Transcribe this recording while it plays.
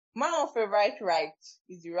My own favorite right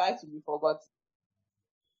is the right to be forgotten.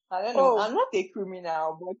 I don't know. Oh, I'm not a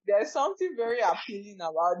criminal, but there's something very appealing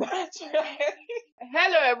about that. Right?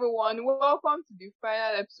 Hello, everyone. Welcome to the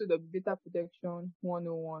final episode of Data Protection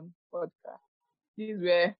 101 podcast. This is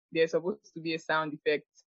where there's supposed to be a sound effect,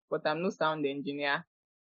 but I'm no sound engineer.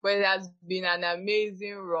 But it has been an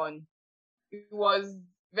amazing run. It was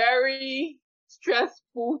very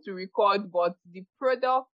stressful to record, but the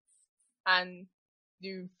product and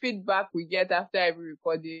the feedback we get after every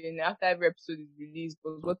recording, after every episode is released,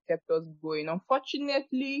 was what kept us going.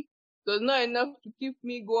 Unfortunately, it was not enough to keep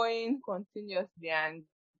me going continuously, and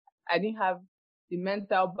I didn't have the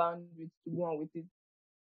mental bandwidth to go on with it.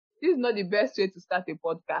 This is not the best way to start a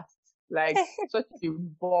podcast, like such a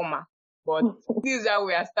bomber. But this is how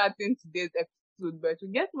we are starting today's episode. But to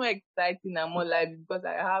get more exciting and more lively, because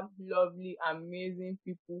I have lovely, amazing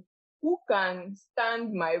people who can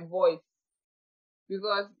stand my voice,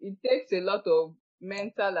 because it takes a lot of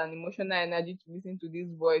mental and emotional energy to listen to this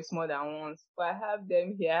voice more than once. But I have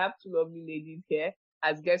them here. I have two lovely ladies here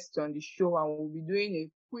as guests on the show, and we'll be doing a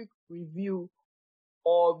quick review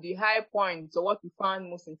of the high points or what we found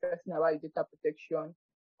most interesting about the data protection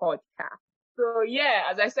podcast. So yeah,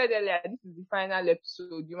 as I said earlier, this is the final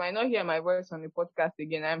episode. You might not hear my voice on the podcast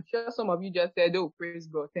again. I'm sure some of you just said, "Oh, praise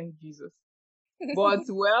God, thank Jesus." But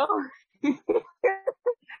well,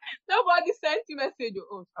 nobody sent you message.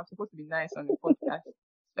 Oh, I'm supposed to be nice on the podcast.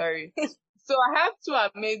 Sorry. So I have two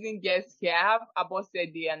amazing guests here. I have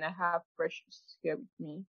Abosede and I have Precious here with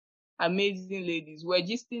me. Amazing ladies. We're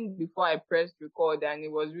gisting before I pressed record and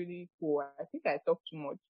it was really cool. I think I talked too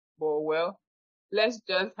much. But well, let's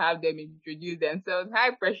just have them introduce themselves.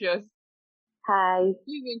 Hi, Precious. Hi,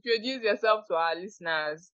 Please introduce yourself to our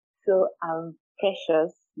listeners. so I'm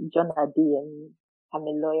Precious John Adeyemi. I'm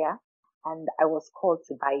a lawyer, and I was called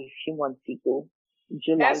to buy a few months ago,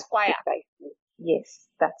 July Esquire. precisely. Yes,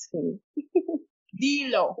 that's me.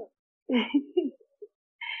 D-Law.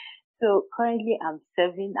 So currently I'm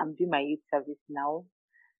doing my youth service now,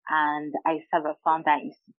 and I serve at Founder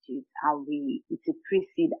Institute, and it's a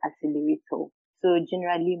pre-seed accelerator. So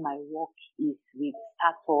generally my work is with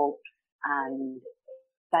startups, and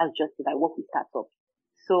that's just it. I work with startups.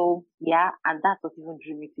 So yeah, and that's what even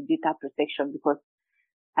drew me to data protection, because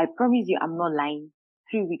I promise you I'm not lying.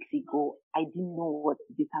 3 weeks ago, I didn't know what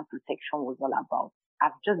data protection was all about.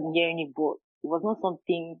 I've just been hearing it, but it was not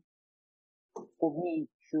something for me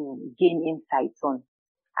to gain insights on.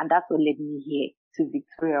 And that's what led me here to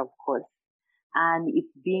Victoria, of course. And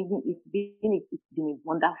it's been a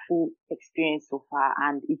wonderful experience so far,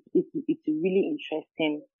 and it's a really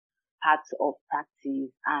interesting part of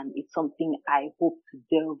practice, and it's something I hope to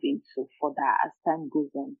delve into further as time goes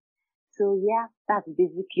on. So yeah, that's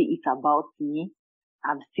basically it about me.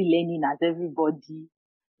 I'm still learning as everybody.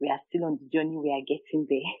 We are still on the journey. We are getting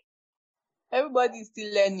there. Everybody is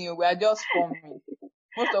still learning. We are just forming.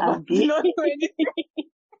 Most of us I'll do be. not know anything.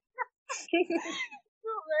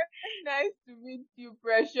 So very nice to meet you,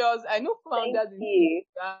 Precious. I know Thank founders in you.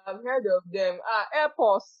 I've heard of them. Help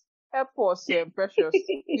us, Precious.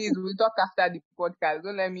 Please, we'll talk after the podcast.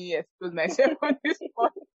 Don't let me expose myself on this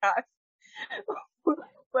podcast.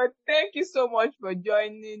 But thank you so much for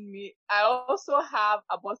joining me. I also have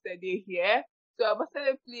Abosede here. So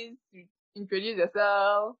Abosede, please introduce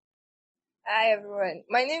yourself. hi everyone.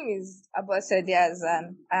 My name is Abosede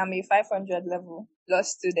Azan. I am a 500 level law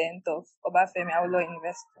student of Obafemi Awolowo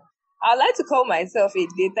University. I would like to call myself a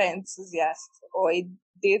data enthusiast or a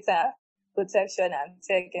data protection and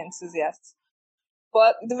tech enthusiast.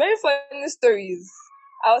 But the very funny story is,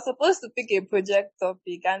 I was supposed to pick a project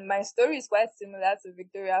topic, and my story is quite similar to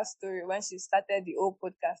Victoria's story when she started the old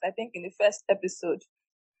podcast, I think in the first episode.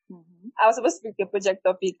 I was supposed to pick a project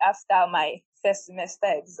topic after my first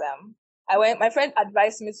semester exam. My friend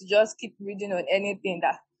advised me to just keep reading on anything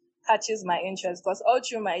that catches my interest, because all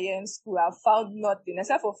through my year in school, I've found nothing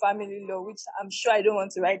except for family law, which I'm sure I don't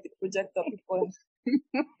want to write the project topic on.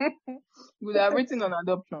 We are written on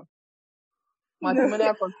adoption. No,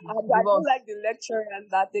 Matrimonial counseling, I don't divorce. like the lecturers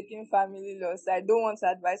that are taking family law, so I don't want to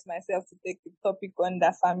advise myself to take the topic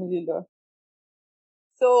under family law.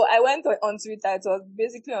 So I went on Twitter. It was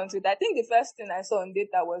basically on Twitter. I think the first thing I saw on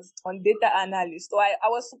data was on data analyst. So I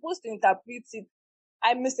was supposed to interpret it.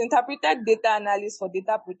 I misinterpreted data analyst for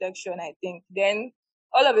data protection, I think. Then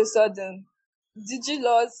all of a sudden,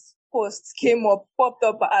 DigiLaw's post popped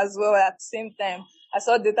up as well at the same time. I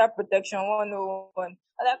saw data protection 101.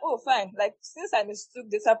 I'm like, oh, fine. Like, since I mistook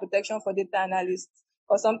data protection for data analyst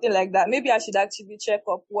or something like that, maybe I should actually check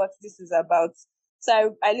up what this is about.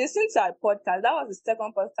 So I listened to her podcast. That was the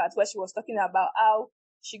second podcast where she was talking about how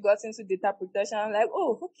she got into data protection. I'm like,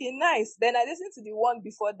 oh, okay, nice. Then I listened to the one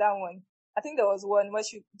before that one. I think there was one where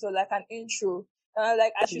it was like an intro. And I'm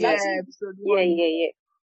like, I should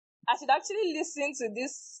actually listen to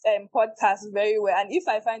this podcast very well. And if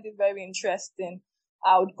I find it very interesting,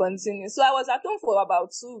 I would continue. So I was at home for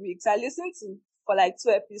about 2 weeks. I listened to for like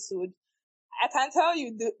 2 episodes. I can tell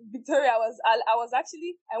you, Victoria,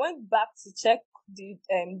 I went back to check the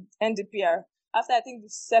NDPR after I think the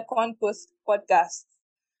second podcast.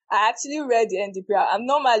 I actually read the NDPR. And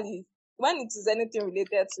normally, when it is anything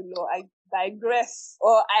related to law, I digress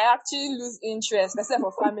or I actually lose interest, except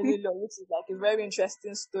for family law, which is like a very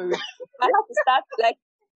interesting story. I have to start like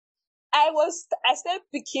I started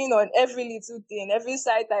picking on every little thing, every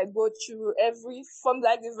site I go through, from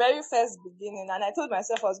like the very first beginning. And I told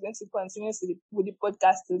myself I was going to continue with the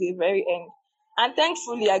podcast to the very end. And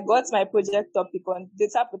thankfully, I got my project topic on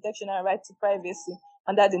data protection and right to privacy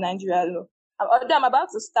under the Nigerian law. Although I'm about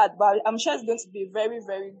to start, but I'm sure it's going to be a very,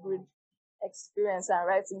 very good experience and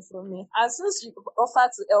writing for me. And since you offer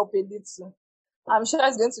to help a little, I'm sure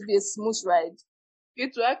it's going to be a smooth ride.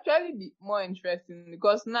 It will actually be more interesting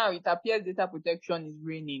because now it appears data protection is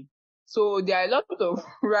reigning. So there are a lot of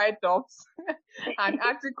write-ups and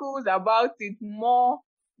articles about it more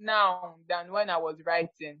now than when I was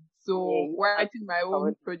writing. So writing my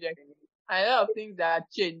own project, and a lot of things that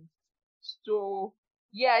changed. So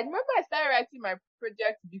yeah, I remember I started writing my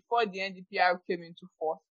project before the NDPR came into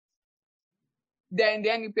force. Then the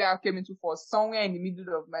NDPR came into force somewhere in the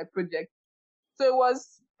middle of my project. So it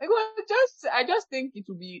was just, I just think it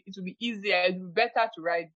will be easier, it will be better to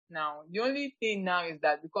write now. The only thing now is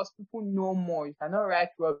that because people know more, you cannot write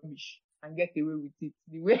rubbish and get away with it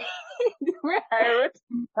the way I wrote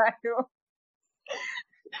my own.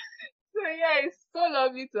 So yeah, it's so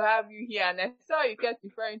lovely to have you here. And I saw you kept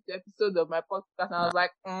referring to episodes of my podcast, and I was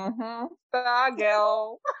like, star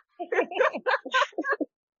girl.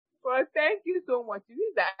 Well, thank you so much. It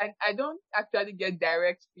is that I don't actually get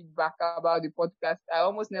direct feedback about the podcast. I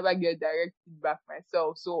almost never get direct feedback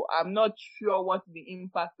myself. So I'm not sure what the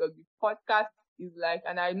impact of the podcast is like.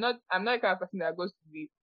 And I'm not the kind of person that goes to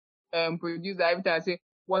the producer every time I say,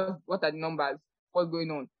 what are the numbers? What's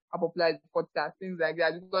going on? How popular is the podcast? Things like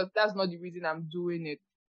that. Because that's not the reason I'm doing it.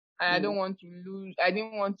 And I didn't want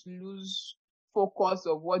to lose focus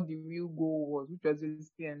of what the real goal was, which was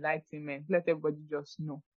the enlightenment. Let everybody just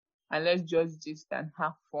know. And let's just gist and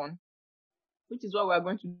have fun, which is what we're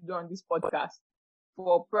going to do on this podcast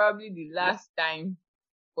for probably the last time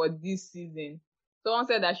for this season. Someone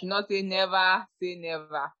said I should not say never, say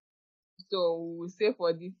never. So we'll say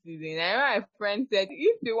for this season. I know my friend said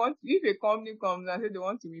if a company comes and says they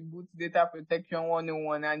want to reboot Data Protection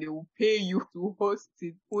 101 and they will pay you to host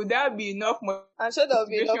it, would that be enough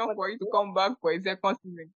motivation for you to come back for a second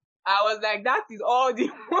season? I was like, that is all the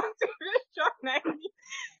motivation I need.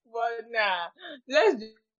 But nah,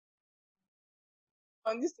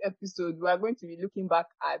 on this episode, we are going to be looking back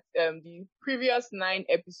at the previous 9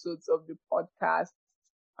 episodes of the podcast,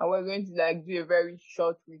 and we're going to do a very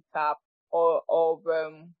short recap of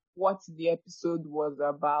what the episode was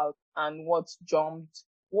about and what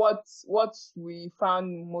we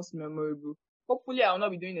found most memorable. Hopefully, I will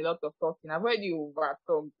not be doing a lot of talking. I've already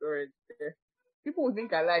over-talked already. People will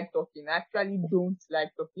think I like talking. I actually don't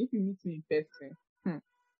like talking. If you meet me in person,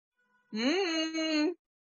 if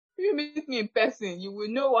you meet me in person, you will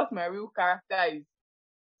know what my real character is.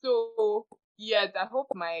 So, yes, I hope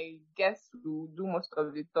my guests will do most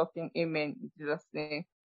of the talking. Amen. In Jesus' name.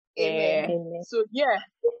 Amen. So, yeah,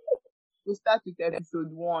 we'll start with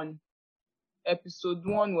episode 1. Episode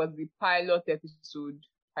 1 was the pilot episode.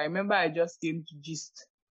 I remember I just came to gist.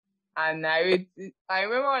 And I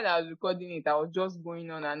remember when I was recording it, I was just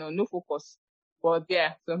going on and on, no focus. But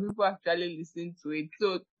yeah, some people actually listened to it.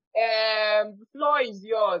 So, the floor is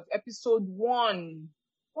yours. Episode 1.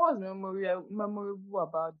 What was memorable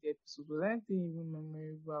about the episode? Was anything even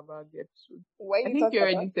memorable about the episode? I think you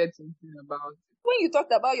already said something about it. When you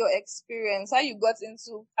talked about your experience, how you got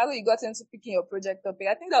into picking your project topic,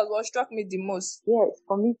 I think that was what struck me the most. Yes,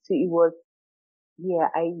 for me too, it was. Yeah,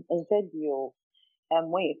 I enjoyed your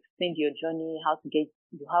when you explained your journey, how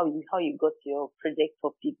you got your project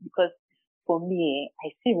topic, because for me, I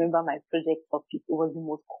still remember my project topic. It was the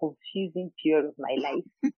most confusing period of my life.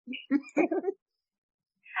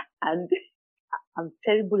 And I'm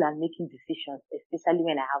terrible at making decisions, especially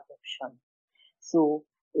when I have options. So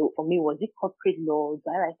for me, was it corporate law? Do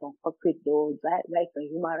I write on corporate law? Do I write on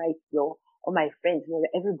human rights law? All my friends,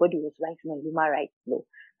 everybody was writing on human rights law.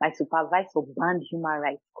 My supervisor banned human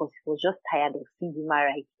rights because he was just tired of seeing human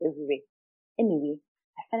rights everywhere. Anyway,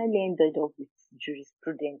 I finally ended up with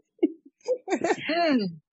jurisprudence.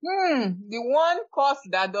 The one course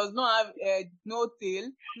that does not have no tail,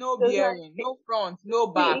 no Does not bearing, no front, no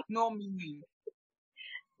back, say no meaning.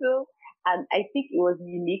 so. And I think it was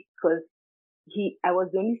unique because I was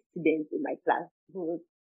the only student in my class who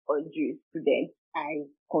was a Jewish student. I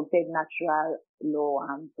compared natural law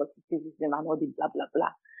and positivism and all the blah blah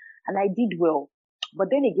blah, and I did well. But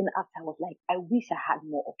then again, after I was like, I wish I had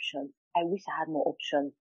more options. I wish I had more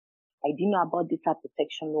options. I didn't know about data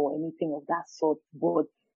protection law or anything of that sort, but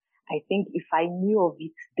I think if I knew of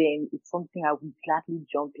it then, it's something I would gladly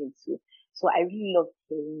jump into. So I really love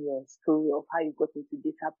hearing your story of how you got into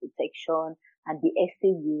data protection and the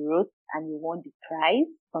essay you wrote and you won the prize.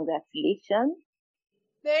 Congratulations.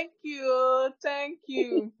 Thank you.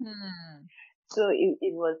 So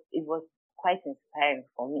it was quite inspiring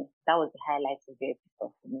for me. That was the highlight of the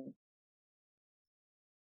episode for me.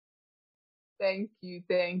 Thank you.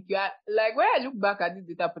 Like when I look back at this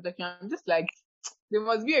data protection, I'm just like, there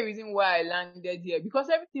must be a reason why I landed here, because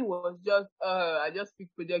everything was just I just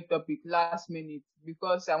picked project topic last minute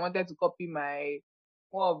because I wanted to copy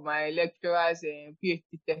one of my lecturers' PhD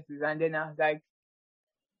thesis, and then I was like,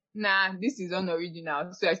 nah, this is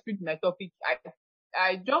unoriginal. So I picked my topic.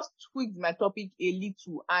 I just tweaked my topic a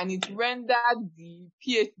little, and it rendered the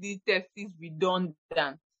PhD thesis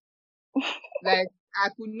redundant. Like I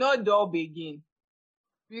could not dub again.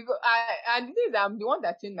 Because and the thing is, I'm the one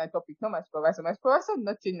that changed my topic, not my supervisor. My supervisor did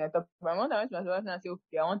not change my topic. My one went to my supervisor and said,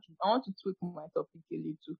 okay, I want to tweak my topic a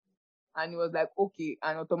little. And he was like, okay,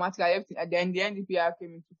 and automatically everything, and then the NDPR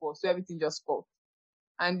came into force, so everything just stopped.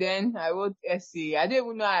 And then I wrote essay. I don't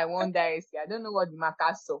even know how I won that essay. I don't know what the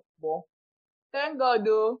marker saw, but thank God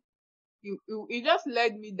though, it just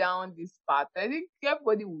led me down this path. I think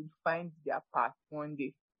everybody would find their path one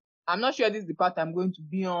day. I'm not sure this is the path I'm going to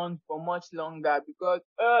be on for much longer, because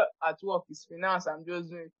at work is finance. I'm just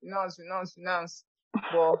doing finance.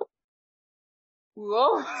 But we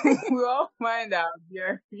all find our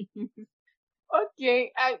bearings.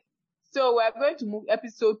 Okay, so we're going to move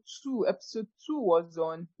episode 2. Episode 2 was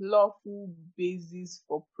on lawful basis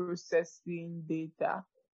for processing data.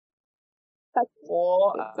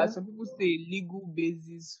 Or as some people say, legal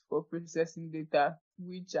basis for processing data,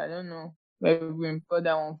 which I don't know where we import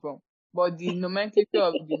that one from. But the nomenclature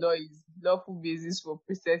of the law is lawful basis for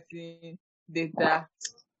processing data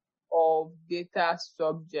of data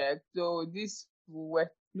subject. So this, we're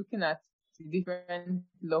looking at the different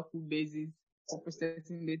lawful basis for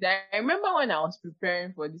processing data. I remember when I was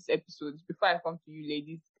preparing for this episode, before I come to you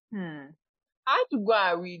ladies, I had to go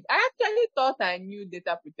and read. I actually thought I knew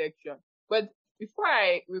data protection, but before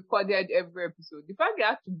I recorded every episode, the fact that I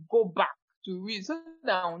had to go back to read so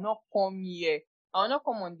that I will not come here, I will not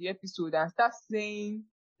come on the episode and start saying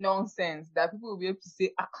nonsense that people will be able to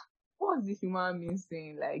say, what's this human being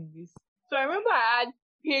saying like this? So I remember I had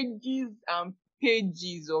pages and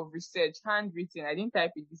pages of research, handwritten. I didn't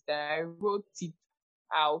type it this time. I wrote it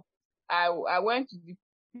out. I went to the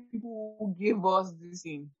people who gave us this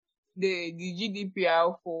thing, the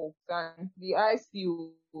GDPR folks and the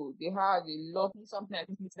ICO. They had a lot, something I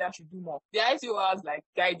think that should do more. The ICO has like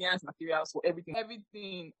guidance materials for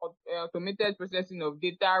everything, automated processing of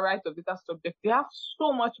data, rights of data subject. They have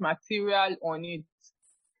so much material on it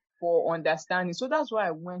for understanding. So that's why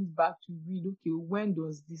I went back to read, okay, when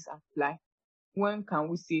does this apply? When can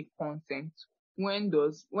we say consent? When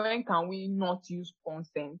can we not use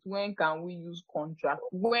consent? When can we use contract?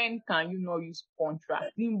 When can you not use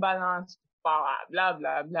contract? Imbalance power, blah,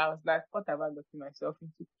 blah, blah. I was like, what have I gotten myself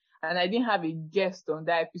into? And I didn't have a guest on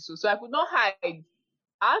that episode, so I could not hide.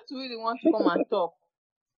 I had to really want to come and talk.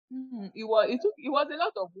 It was a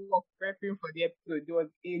lot of work prepping for the episode. It was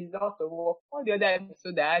a lot of work. All the other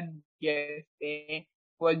episodes I had guests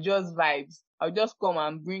were just vibes. I'll just come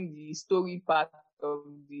and bring the story part of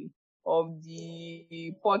the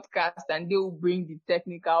podcast, and they will bring the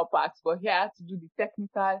technical parts. But here I had to do the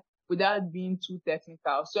technical without being too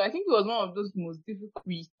technical. So I think it was one of those most difficult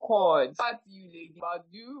records. What do you, lady?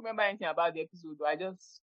 Do you remember anything about the episode? Or I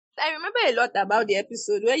remember a lot about the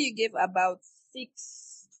episode where you gave about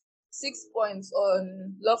six points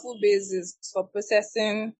on lawful basis for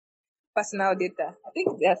processing personal data. I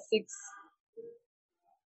think there are 6.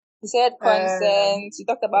 You said consent. You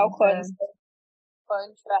talked about consent,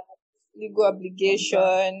 contract, legal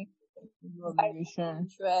obligation,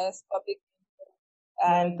 interest, public,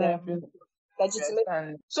 and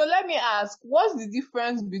legitimate. So let me ask, what's the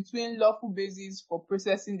difference between lawful basis for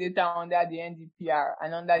processing data under the NDPR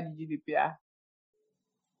and under the GDPR?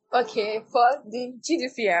 Okay, for the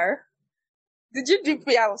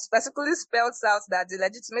GDPR specifically spells out that the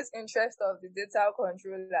legitimate interest of the data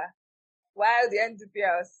controller while the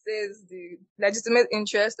NDPR says the legitimate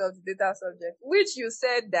interest of the data subject, which you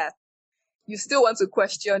said that you still want to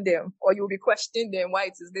question them, or you'll be questioning them why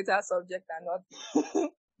it is data subject and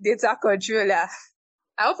not data controller.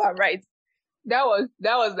 I hope I'm right. That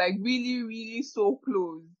was like really, really so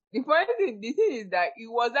close. The thing is that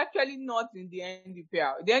it was actually not in the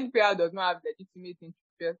NDPR. The NDPR does not have legitimate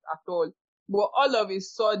interest at all. But all of a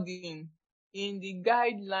sudden, in the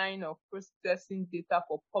guideline of processing data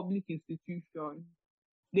for public institutions,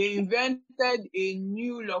 they invented a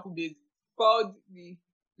new lawful basis called the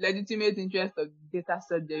legitimate interest of the data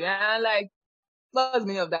subject. And like, what's the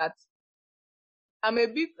meaning of that? I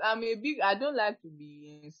don't like to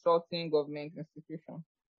be insulting government institutions.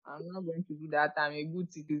 I'm not going to do that. I'm a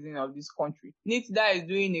good citizen of this country. NITDA is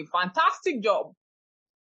doing a fantastic job.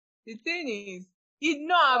 The thing is, it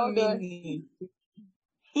not have meaning.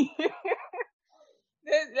 The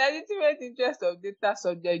legitimate interest of data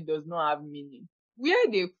subject does not have meaning. Where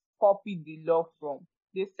they copied the law from,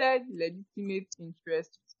 they said legitimate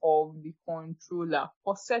interest of the controller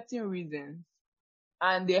for certain reasons.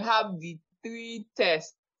 And they have the 3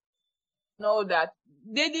 tests. Know that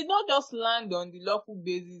they did not just land on the lawful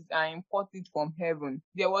basis and import it from heaven.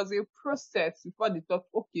 There was a process before they thought,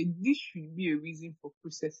 okay, this should be a reason for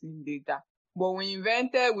processing data. But we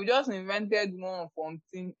just invented one from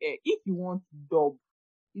thin air. If you want to dub,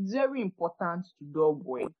 it's very important to dub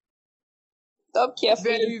well. Dub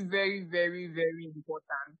carefully. Very, very, very, very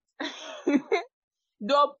important.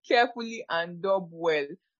 Dub carefully and dub well.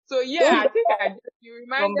 So yeah, I think you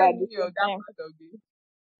reminded me of that part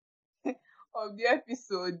of the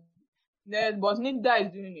episode. But NITDA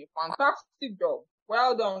is doing a fantastic job.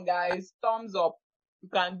 Well done, guys. Thumbs up. You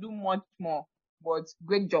can do much more, but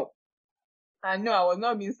great job. I know I was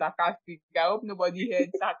not being sarcastic. I hope nobody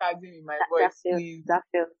heard sarcasm in my voice, please. That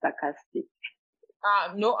felt sarcastic.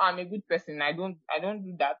 No, I'm a good person. I don't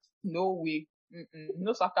do that. No way.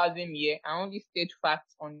 No sarcasm here. I only state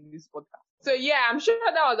facts on this podcast. So yeah, I'm sure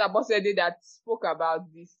that was Abosede that spoke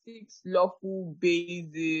about the 6 lawful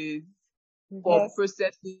bases for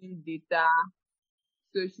processing data.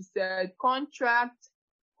 So she said contract,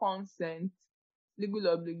 consent, legal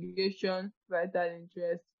obligation, vital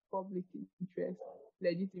interest, public interest,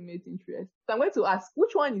 legitimate interest. So I'm going to ask,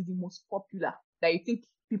 which one is the most popular that you think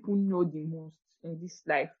people know the most in this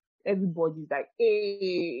life? Everybody's like,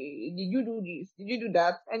 hey, did you do this? Did you do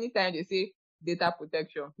that? Anytime they say data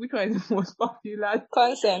protection, which one is the most popular?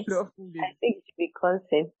 Consent. I think it should be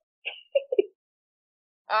consent.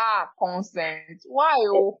 Consent. Why?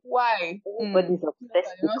 Oh, why? Everybody's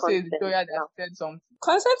obsessed with consent. Victoria that said something.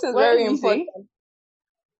 Consent is very important.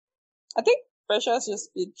 I think Precious just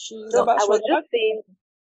speak. I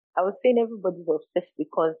was saying everybody's obsessed with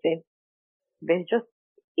consent. There's just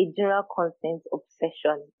a general consent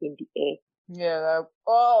obsession in the air. Yeah, like,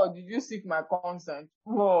 oh, did you seek my consent?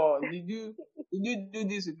 Oh, did you do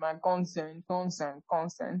this with my consent?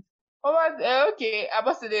 Consent. Oh, okay,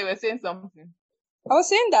 Abosede was saying something. I was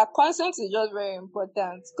saying that consent is just very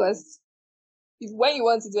important because when you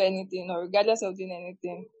want to do anything, or regardless of doing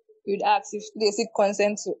anything, you'd ask if they seek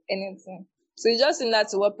consent to anything. So it's just similar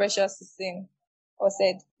to what Precious is saying or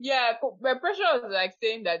said. Yeah, but Precious is like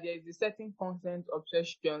saying that there is a certain consent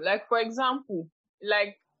obsession. Like, for example,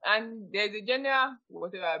 and there's a general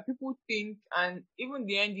whatever people think, and even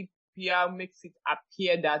the NDPR makes it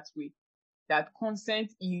appear that way, that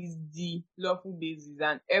consent is the lawful basis,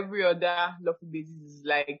 and every other lawful basis is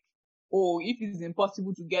like, oh, if it's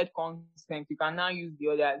impossible to get consent, you can now use the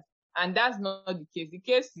others. And that's not the case. The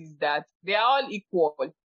case is that they are all equal.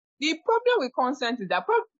 The problem with consent is that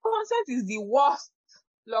consent is the worst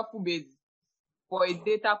lawful basis for a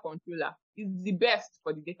data controller. It's the best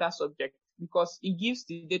for the data subject because it gives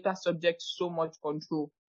the data subject so much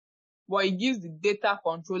control. But it gives the data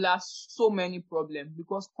controller so many problems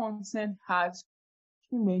because consent has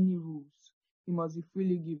too many rules. It must be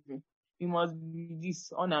freely given. It must be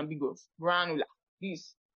this unambiguous, granular,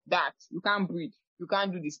 this, that. You can't breathe. You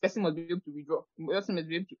can't do this. Person must be able to withdraw. Person must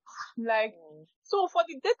be able to So for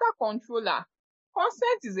the data controller,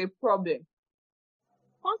 consent is a problem.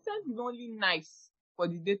 Consent is only nice for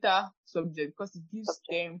the data subject because it gives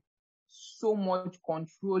them so much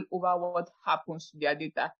control over what happens to their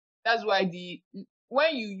data. That's why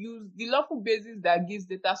when you use the lawful basis that gives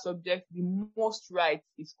data subject the most rights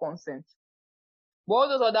is consent. But all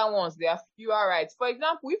those other ones, there are fewer rights. For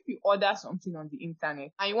example, if you order something on the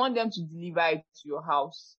internet and you want them to deliver it to your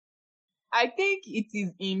house, I think it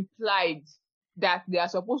is implied that they are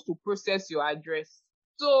supposed to process your address.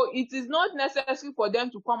 So it is not necessary for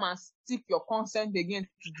them to come and seek your consent again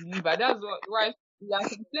to deliver. That's why there are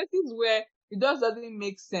some places where it just doesn't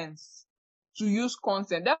make sense to use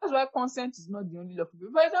consent. That's why consent is not the only lawful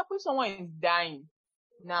basis. For example, if someone is dying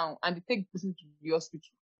now and they take the person to the hospital,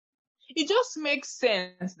 it just makes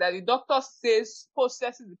sense that the doctor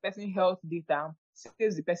processes the person's health data,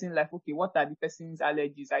 says the person like, okay, what are the person's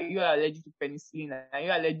allergies? Are you allergic to penicillin? Are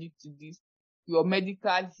you allergic to this? Your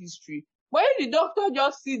medical history. But if the doctor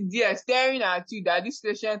just sits there staring at you that this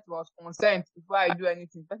patient must consent before I do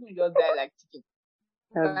anything, the person will just die like chicken.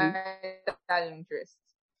 That interest.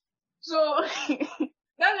 So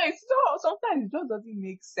that like sometimes it just doesn't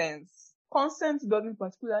make sense. Consent doesn't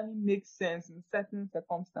particularly make sense in certain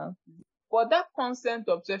circumstances. But that consent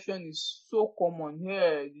obsession is so common.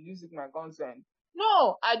 Here, did you seek my consent?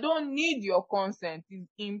 No, I don't need your consent. It's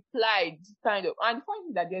implied kind of. And the point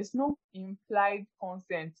is that there's no implied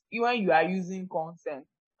consent when you are using consent.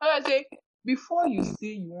 I say, before you say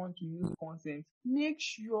you want to use consent, make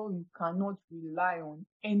sure you cannot rely on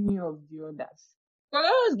any of the others. So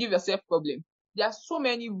don't give yourself problem. There are so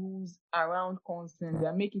many rules around consent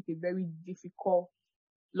that make it a very difficult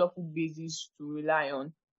lawful basis to rely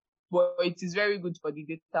on. But it is very good for the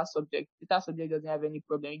data subject. Data subject doesn't have any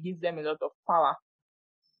problem. It gives them a lot of power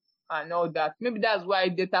and all that. Maybe that's why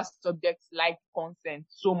data subjects like consent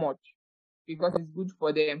so much, because it's good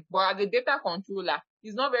for them. But as a data controller,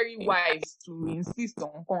 it's not very wise to insist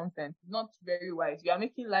on consent. It's not very wise. You are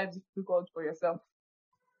making life difficult for yourself.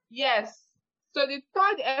 Yes. So the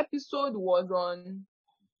third episode was on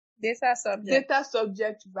data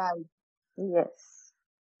subject right. Yes.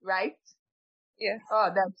 Right? Yes. Oh,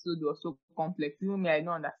 that episode was so complex. Even me, I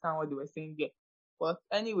don't understand what they were saying there. But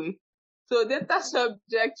anyway, so data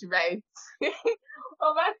subject right.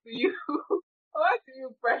 Over to you. Over to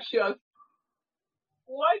you, Precious.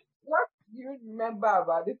 What do you remember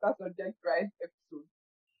about data subject right episode?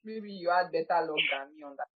 Maybe you had better luck than me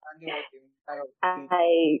understanding what the entire thing.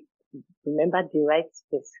 I remember the right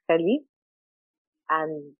specifically,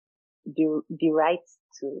 and the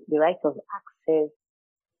right of access,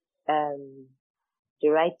 the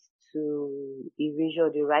right to erasure,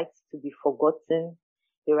 the right to be forgotten,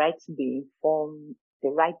 the right to be informed, the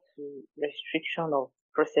right to restriction of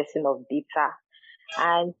processing of data.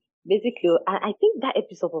 And basically, I think that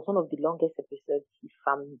episode was one of the longest episodes.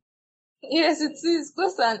 Yes, it is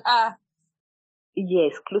close to an hour.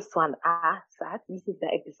 Yes, close to an hour. So I had to listen to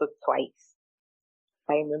that episode twice, if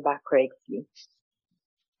I remember correctly.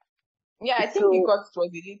 Yeah, I think because it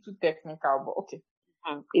was a little technical, but okay.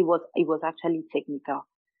 It was actually technical.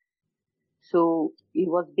 So it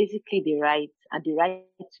was basically the right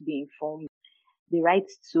to be informed, the right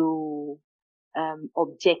to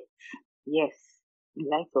object. Yes, the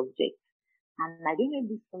right to object. And I don't know if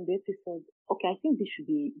this from the episode. Okay, I think this should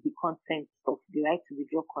be the consent stuff, the right to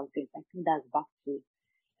withdraw consent. I think that's back to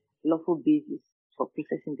lawful basis for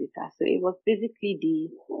processing data. So it was basically the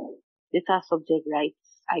data subject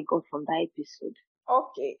rights I got from that episode.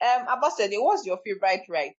 Okay. Abosede, what's your favorite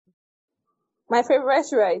right? My favorite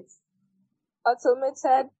right?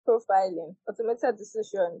 Automated profiling, automated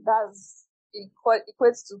decision. That's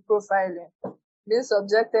equates to profiling. Being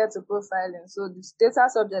subjected to profiling. So the data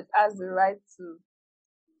subject has the right to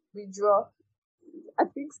withdraw. I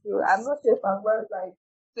think so. I'm not sure if I'm right.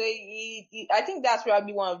 So I think that's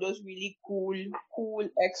probably one of those really cool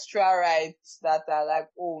extra rights that are like,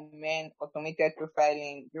 oh man, automated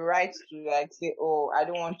profiling. The right to like say, oh, I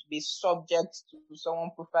don't want to be subject to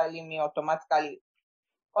someone profiling me automatically.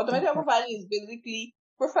 Automated profiling is basically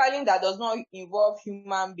profiling that does not involve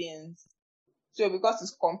human beings. So because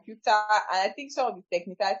it's computer, and I think some of the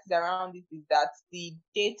technicalities around it is that the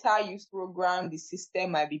data use program, the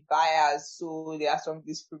system might be biased. So there are some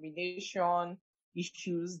discrimination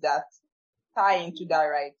issues that tie into that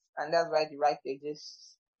right. And that's why the right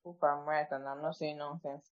exists. Hope I'm right and I'm not saying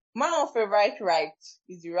nonsense. My favorite right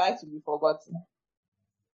is the right to be forgotten.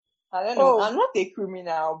 I don't know. I'm not a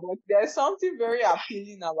criminal, but there's something very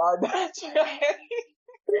appealing about that.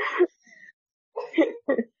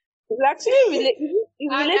 It's actually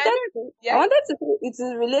related. Yeah. I wanted to say it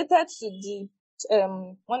is related to the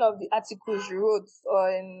one of the articles you wrote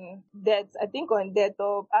on death. I think on death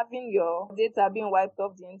of having your data being wiped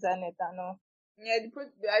off the internet and all. Yeah, I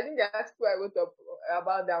think the article I wrote up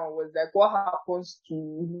about that one was like, what happens to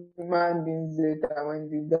human beings later when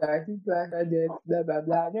they die? Blah blah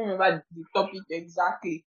blah. I don't remember the topic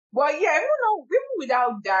exactly, but yeah, even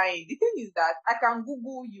without dying, the thing is that I can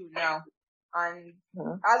Google you now, and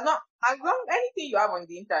as long anything you have on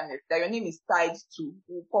the internet that your name is tied to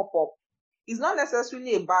will pop up. It's not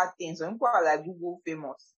necessarily a bad thing. Some people are like Google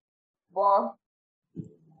famous, but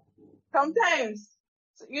sometimes.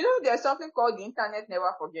 There's something called the internet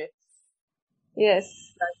never forgets.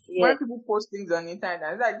 Yes. When people post things on the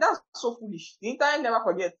internet, it's like, that's so foolish. The internet never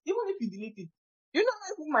forgets. Even if you delete it, you know,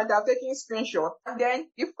 people might have taken screenshot, and then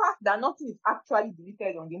the fact that nothing is actually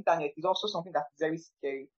deleted on the internet is also something that is very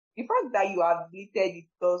scary. The fact that you have deleted it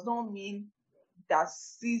does not mean it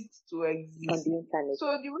has ceased to exist on the internet.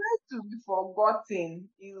 So the right to be forgotten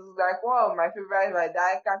is like one of my favorite, like that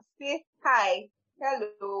I can say, hi,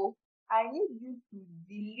 hello, I need you to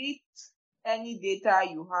delete any data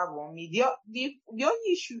you have on me. The only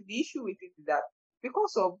issue, the issue with it is that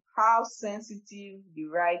because of how sensitive the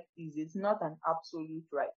right is, it's not an absolute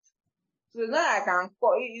right. So it's not like I can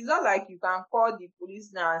call, it's not like you can call the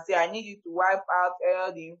police now and say, I need you to wipe out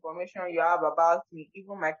all the information you have about me,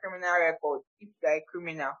 even my criminal record, if you're a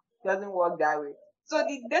criminal. It doesn't work that way. So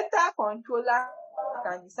the data controller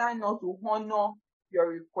can decide not to honor your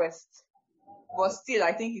request. But still,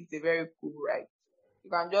 I think it's a very cool right. You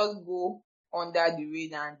can just go under the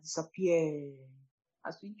radar and disappear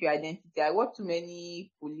and switch your identity. I watch too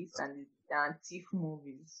many police and thief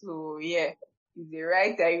movies. So yeah, it's a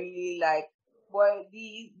right I really like. But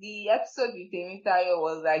the episode with Temitayo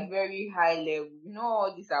was like very high level. You know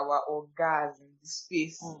all these our orgasms in the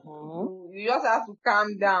space. You just have to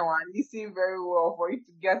calm down and listen very well for you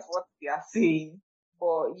to get what they are saying.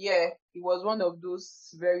 But yeah, it was one of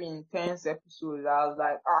those very intense episodes. I was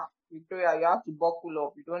like, Victoria, you have to buckle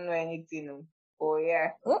up. You don't know anything. Oh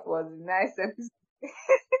yeah, it was a nice episode.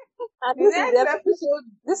 And this is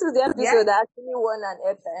the episode that actually won an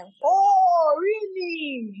airtime. Oh,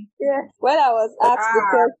 really? Yeah. When I was asked the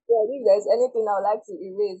question if there's anything I would like to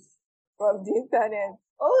erase from the internet.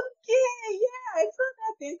 Okay, yeah, I saw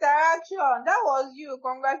that interaction. That was you.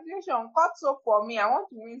 Congratulations. Cut up for me. I want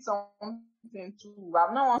to win something too.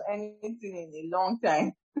 I've not won anything in a long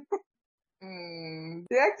time. The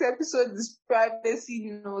next episode is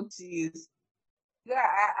privacy notice. Yeah,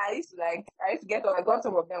 I used to get up. I got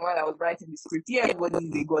some of them while I was writing the script. Here, everybody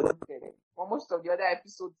is a god. But most of the other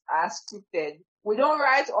episodes are scripted. We don't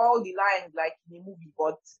write all the lines like in a movie,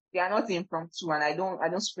 but they are not impromptu, and I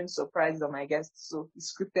don't spring surprise on my guests, so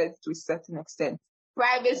it's scripted to a certain extent.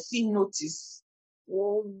 Privacy notice.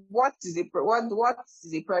 Well, what is a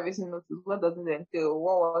privacy notice? What does it entail?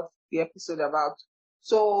 What was the episode about?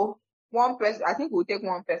 So one person, I think we'll take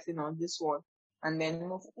one person on this one, and then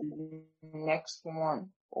move to the next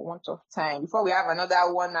one for want of time before we have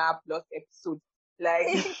another 1 hour plus episode.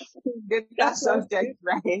 Like data subject,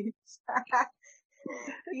 right?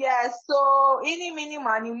 Yeah, so any mini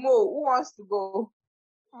money mo, who wants to go?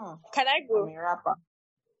 Can I go? I'm a rapper.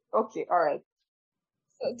 Okay, all right.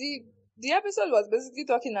 So the episode was basically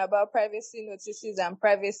talking about privacy notices and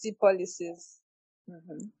privacy policies.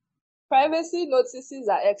 Privacy notices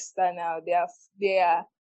are external. The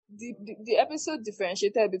episode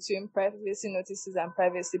differentiated between privacy notices and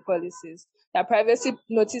privacy policies. The privacy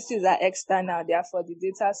notices are external. They are for the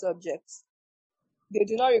data subjects. They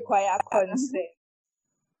do not require consent.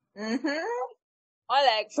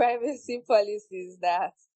 Unlike privacy policies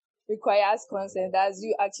that requires consent, that's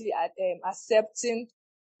you actually accepting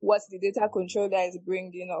what the data controller is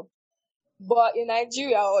bringing up. But in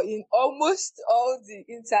Nigeria or in almost all the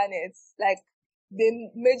internet, like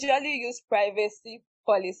they majorly use privacy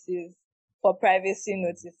policies for privacy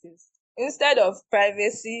notices. Instead of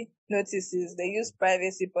privacy notices, they use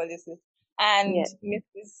privacy policies. And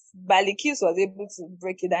Mrs. Balikis was able to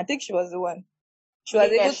break it down. I think she was the one. She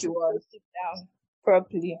was able to break it down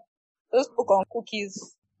properly. Those spoke on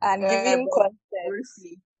cookies and giving consent.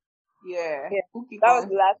 Briefly. Yeah. That was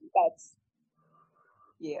the last part.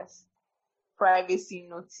 Yes. Privacy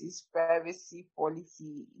notice, privacy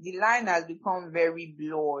policy. The line has become very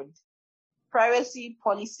blurred. Privacy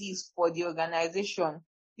policies for the organization.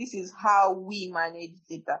 This is how we manage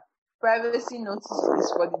data. Privacy notice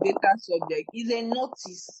is for the data subject. It's a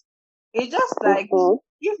notice. It's just like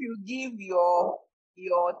if you give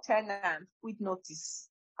your tenant quit notice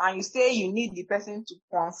and you say you need the person to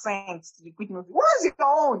consent to the quit notice. What's your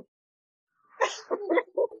own?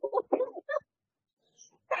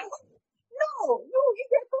 No,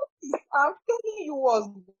 it's a notice. I'm telling you what's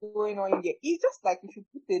going on here. It's just like if you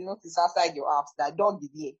put a notice outside your house that dog is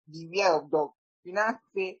here, beware of dog. You not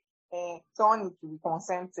say someone needs to be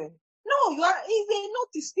consenting. No, it's a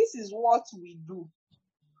notice. This is what we do.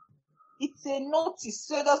 It's a notice.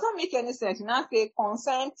 So it does not make any sense. You not say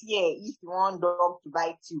consent here if you want dog to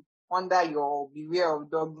bite you under your beware of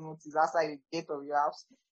dog notice outside the gate of your house.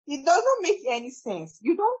 It does not make any sense.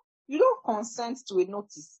 You don't consent to a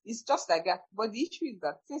notice. It's just like that. But the issue is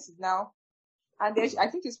that since it's now, and I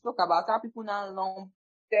think you spoke about how people now lump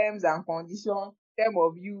terms and conditions term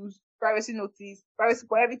of use, privacy notice, privacy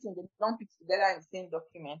for everything. They don't put together in the same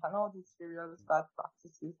document and all these serious bad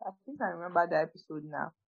practices. I think I remember the episode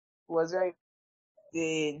now. It was very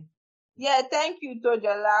good. Yeah, thank you,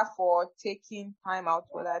 Tojala, for taking time out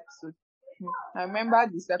for that episode. I remember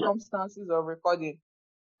the circumstances of recording,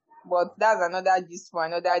 but that's another gist for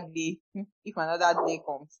another day, if another day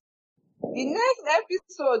comes. The next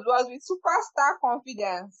episode was with Superstar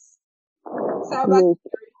Confidence. Cyber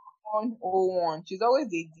 101. She's always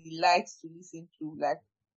a delight to listen to, like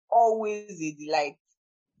always a delight.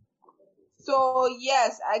 So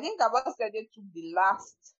yes, I think Abasede took the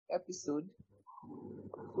last episode.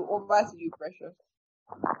 So over to you, Precious.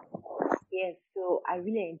 Yes, so I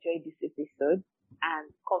really enjoyed this episode,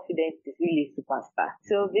 and Confidence is really a superstar.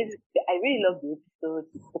 So basically, I really love the episode.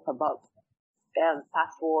 We spoke about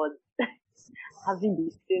passwords, having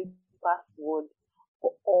the same password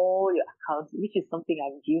for all your accounts, which is something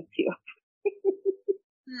I'm guilty of.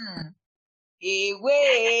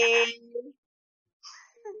 Away.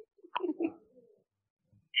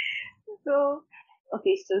 So,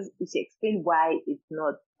 okay, so she explained why it's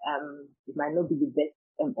not, it might not be the best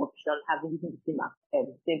option having the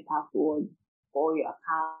same password for your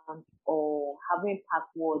account, or having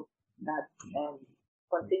passwords that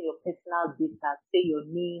contain your personal data, say your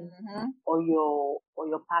name, or your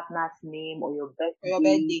partner's name, or your birthday, or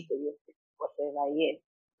your whatever. Yes,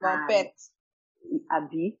 your pet,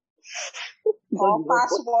 Abby. Or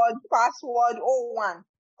password 01,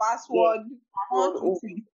 password 1, 2,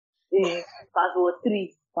 3. Password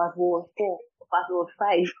 3, password 4, password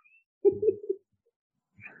 5.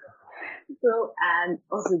 So, and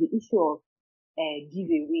also the issue of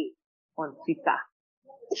giveaway on Twitter,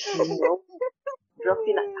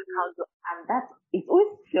 dropping an account, and it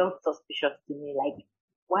always felt suspicious to me. Like,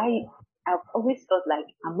 why? I've always felt like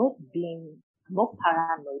I'm not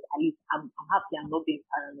paranoid. At least I'm happy I'm not being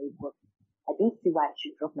paranoid, but I don't see why I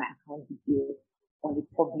should drop my account details on the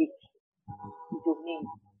public domain.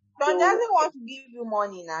 Don doesn't want to give you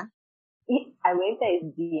money now. I went to his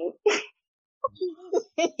DM.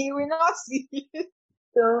 He will not see it.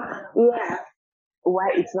 So yeah,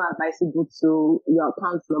 why it's not advisable to your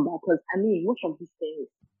account number? Because I mean, most of the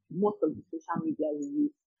social media we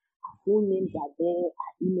use, our phone names are there,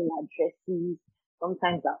 our email addresses,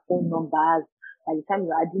 sometimes our phone numbers. By the time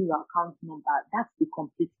you're adding your account number, that's the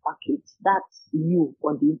complete package. That's you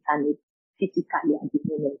on the internet physically at the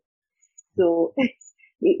moment. So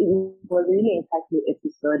it was a really insightful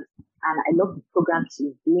episode, and I love the program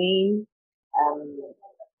she's doing,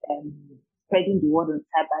 spreading the word on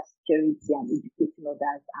cybersecurity and educating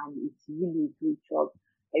others, and it's really a great job.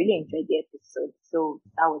 I really enjoyed the episode, so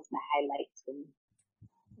that was my highlight for me.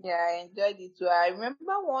 Yeah, I enjoyed it too. I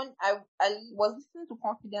remember I was listening to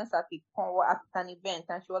Confidence at an event,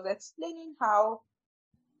 and she was explaining how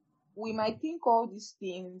we might think all these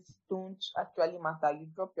things don't actually matter. You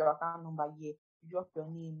drop your account number here, you drop your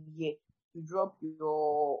name here, you drop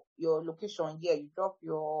your location here, you drop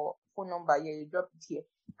your phone number here, you drop it here.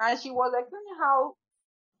 And she was explaining how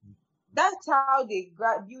that's how they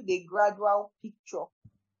view the gradual picture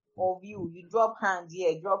of you. You drop hand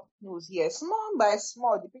here, drop nose here, small by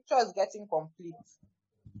small, the picture is getting complete.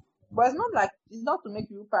 But it's not to make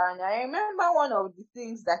you paranoid. I remember one of the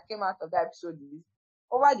things that came out of that episode is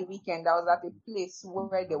over the weekend I was at a place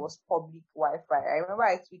where there was public Wi-Fi. I remember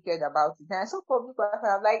I tweeted about it, and I saw public Wi-Fi.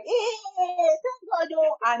 I was like, hey, thank God,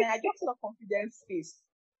 oh! And I just saw Confidence face,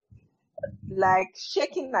 like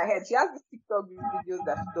shaking her head. She has these TikTok videos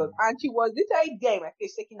that she does, and she was literally there in my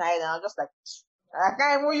face, shaking her head, and I was just like, I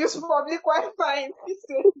can't even use public Wi-Fi in this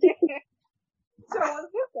way. So I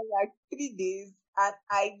was there for like 3 days, and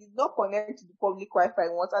I did not connect to the public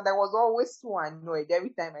Wi-Fi once, and I was always so annoyed every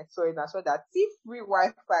time I saw it. I saw that free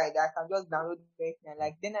Wi-Fi that I can just download anything.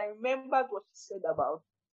 Like, then I remembered what she said about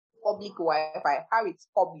public Wi-Fi, how it's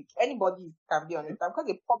public. Anybody can be on it because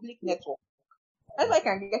a public network. Anybody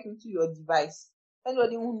can get into your device.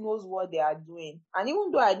 Anybody who knows what they are doing. And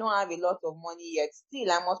even though I don't have a lot of money yet,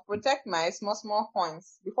 still I must protect my small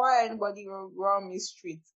coins before anybody run me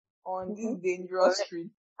street on this dangerous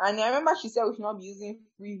street. And I remember she said we should not be using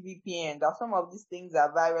free VPN, that some of these things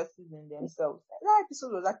are viruses in themselves. That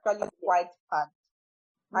episode was actually quite hard.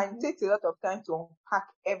 And it takes a lot of time to unpack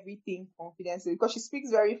everything confidently because she speaks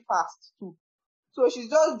very fast too. So she's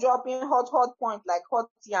just dropping hot points like hot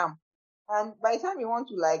yam. And by the time you want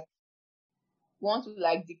to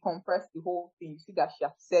decompress the whole thing, you see that she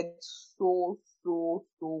has said so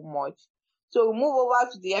much. So we move over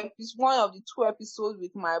to the episode, one of the 2 episodes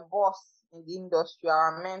with my boss in the industry,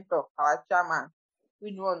 our mentor, our chairman,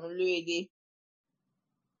 Ridwan Oluwede,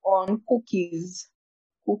 on cookies.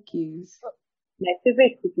 My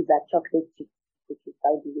favorite cookies are chocolate chip cookies,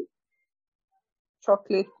 by the way.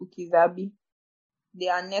 Chocolate cookies, Abby. They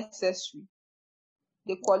are necessary.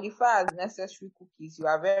 They qualify as necessary cookies. You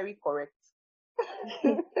are very correct.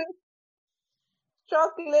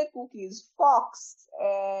 Chocolate cookies, Fox,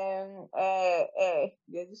 there's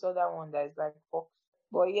this other one that is like Fox.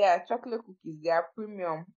 But yeah, chocolate cookies, they are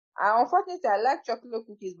premium. And unfortunately, I like chocolate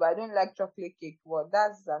cookies, but I don't like chocolate cake. But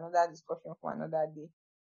that's another discussion for another day.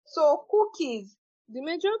 So cookies. The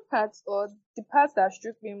major parts or the parts that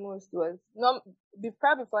struck me most was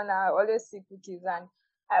before now I always see cookies and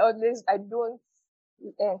I don't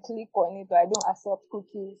click on it or I don't accept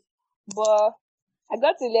cookies. But I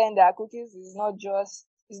got to learn that cookies is not just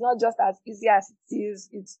as easy as it is.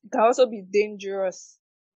 It can also be dangerous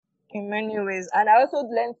in many ways. And I also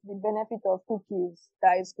learned the benefit of cookies,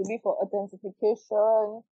 that it could be for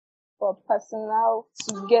authentication, for personal,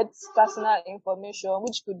 to get personal information,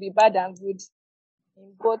 which could be bad and good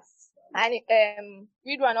in both. And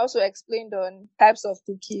Ridwan also explained on types of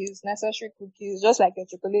cookies, necessary cookies, just like your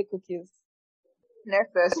chocolate cookies.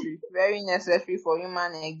 Necessary, very necessary for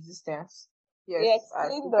human existence. Yes, I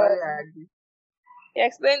totally agree. He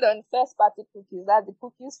explained on first party cookies, that the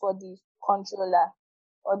cookies for the controller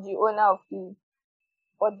or the owner of the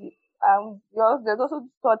there's also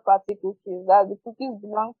third party cookies, that the cookie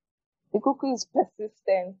is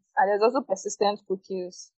persistent, and there's also persistent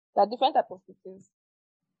cookies. There are different types of cookies.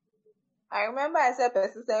 I remember I said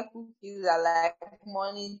persistent cookies are like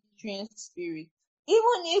monitoring spirit.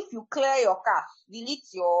 Even if you clear your cache,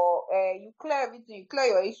 delete your you clear everything, you clear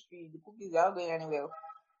your history, the cookies are not going anywhere.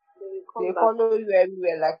 They follow you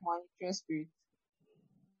everywhere like monitoring spirit.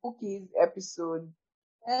 Cookies episode.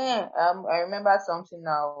 I remember something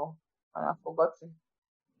now and I've forgotten.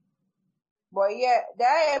 But yeah,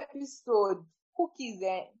 that episode, cookies,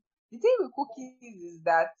 the thing with cookies is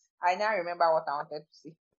that I now remember what I wanted to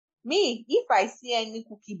say. Me, if I see any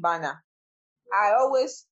cookie banner, I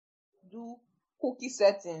always do cookie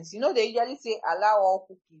settings. You know, they usually say allow all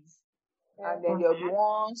cookies. And then there'll be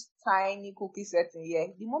one tiny cookie setting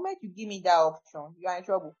here. The moment you give me that option, you are in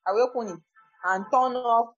trouble. I will open it and turn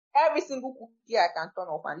off every single cookie I can turn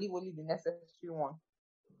off and leave only the necessary one.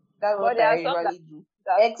 That's what I usually do.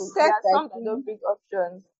 Except there are some that don't bring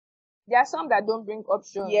options. There are some that don't bring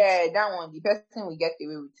options. Yeah, that one, the person will get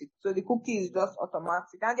away with it. So the cookie is just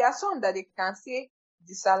automatic. And there are some that they can say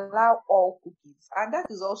disallow all cookies. And that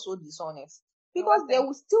is also dishonest. Because there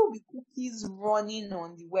will still be cookies running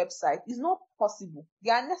on the website. It's not possible.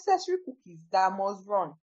 There are necessary cookies that must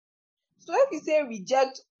run. So if you say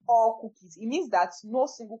reject all cookies, it means that no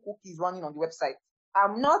single cookie is running on the website.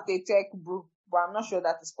 I'm not a tech bro, but I'm not sure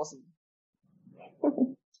that is possible.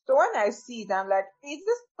 So when I see it, I'm like, is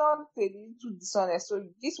this not a little dishonest? So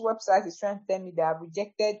this website is trying to tell me that I've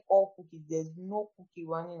rejected all cookies. There's no cookie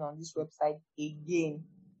running on this website again.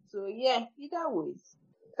 So yeah, either way.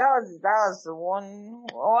 That was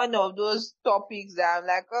one of those topics that I'm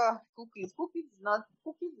like, cookies. Cookies is not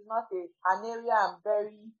an area I'm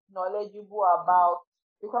very knowledgeable about,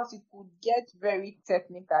 because it could get very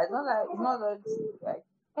technical. It's not like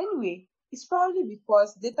anyway. It's probably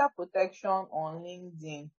because data protection on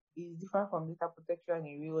LinkedIn is different from data protection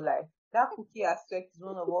in real life. That cookie aspect is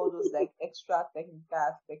one of all those like extra technical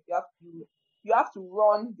aspects. You have to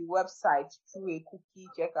run the website through a cookie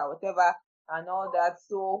checker, whatever, and all that.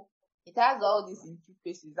 So it has all these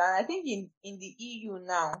interfaces. And I think in the EU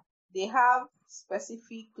now, they have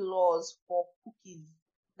specific laws for cookies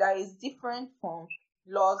that is different from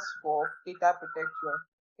laws for data protection.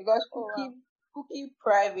 Because cookie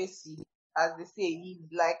privacy, as they say, is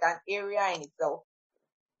like an area in itself.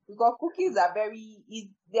 Because cookies are very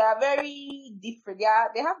different.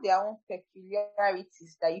 They have their own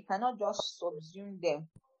peculiarities that you cannot just subsume them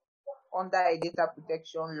under a data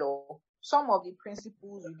protection law. Some of the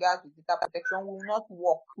principles regarding data protection will not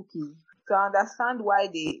work cookies. To understand why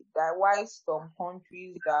some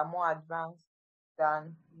countries that are more advanced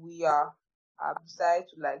than we are have decided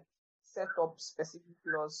to like set up specific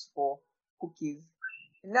laws for cookies.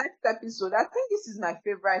 The next episode, I think this is my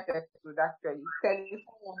favorite episode actually,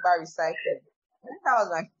 telephone number recycling. I think that was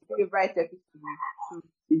my favorite episode.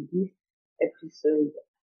 This is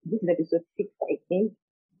episode 6, I think,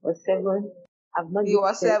 or 7. It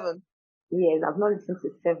was 7. Yes, I've not listened to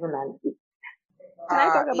 7 and 8. Can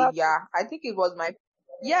I talk about? Yeah, I think it was my.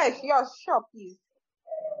 Yes, sure, please.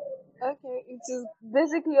 Okay, it is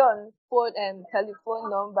basically on phone and telephone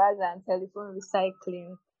numbers and telephone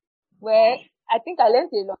recycling, where I think I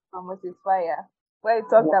learned a lot from Moses Fire, where he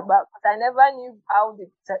talked about, but I never knew how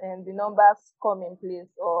the numbers come in place,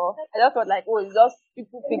 or I just thought like, it's just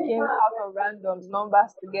people picking out of random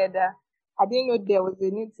numbers together. I didn't know there was a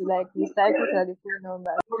need to like recycle telephone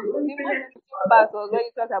numbers. The most interesting part was when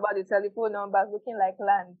you talked about the telephone numbers looking like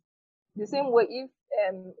land. The same way if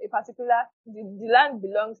a particular the land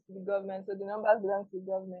belongs to the government, so the numbers belong to the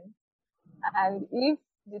government. And if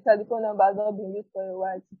the telephone number has not been used for a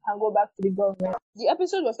while, it can go back to the government. The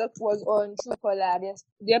episode was on Truecaller. Yes,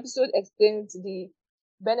 the episode explained the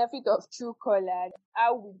benefit of Truecaller,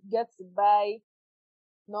 how we get to buy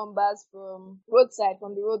numbers from the roadside.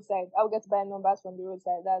 How we get to buy numbers from the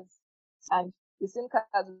roadside. And the SIM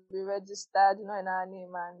card will be registered, in our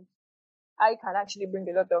name, and I can actually bring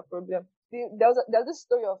a lot of problems. There was this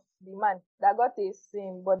story of the man that got a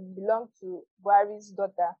SIM but belonged to Buhari's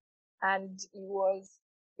daughter, and he was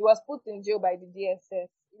put in jail by the DSS.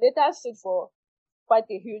 He later sued for quite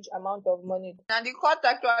a huge amount of money. And the court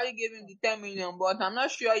actually gave him the 10 million, but I'm not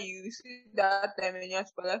sure you see that 10 million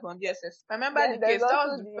to collect from DSS. Remember the case? That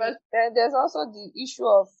was the first. There's also the issue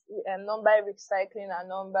of number recycling and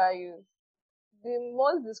number use. The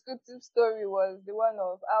most descriptive story was the one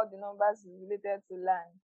of how the numbers is related to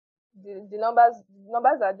land. The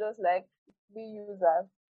numbers are just like we users,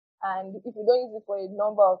 and if you don't use it for a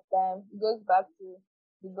number of times, it goes back to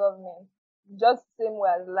the government, just the same way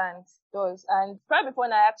as land does. And right before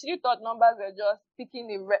now, I actually thought numbers were just picking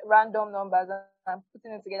the random numbers and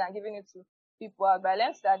putting it together and giving it to people out. But I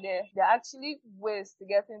learned that there are actually ways to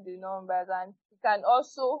getting the numbers, and you can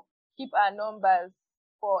also keep our numbers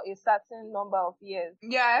for a certain number of years.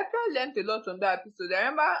 Yeah, I actually learned a lot from that episode. I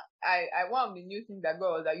remember one of the new things that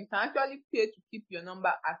got was that you can actually pay to keep your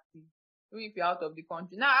number active, even if you're out of the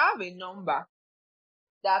country. Now, I have a number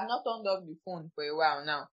that I've not turned off the phone for a while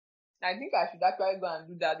now. I think I should actually go and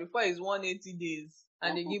do that before it's 180 days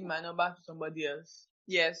and they give my number to somebody else.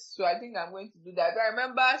 Yes, so I think I'm going to do that. But I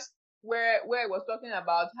remember where it was talking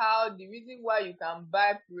about how the reason why you can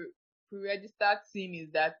buy pre-registered SIM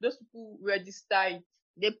is that those people register it.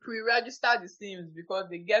 They pre-register the SIMs because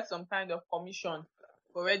they get some kind of commission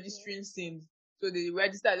for registering SIMs. So they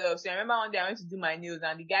register a lot of SIMs. I remember one day I went to do my nails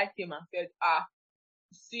and the guy came and said,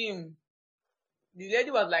 SIM. The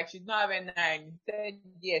lady was like, she don't have a 9. He said,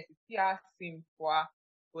 yes, she has SIM for her.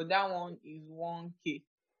 But that one is 1K.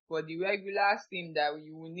 For the regular SIM that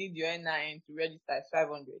you will need your NIN to register is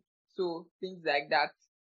 500. So things like that.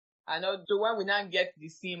 And also when we now get the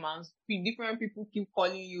SIM and different people keep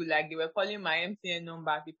calling you like they were calling my MTN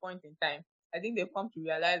number at the point in time, I think they've come to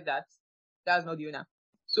realize that that's not the owner.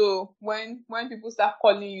 So when people start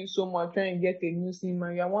calling you so much trying to get a new SIM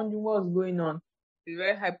and you're wondering what's going on, there's a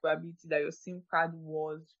very high probability that your SIM card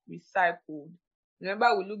was recycled.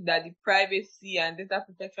 Remember, we looked at the privacy and data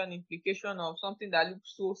protection implication of something that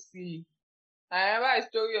looks so silly. I remember a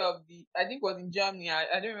story of I think it was in Germany. I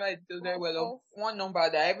don't remember the details very well of one number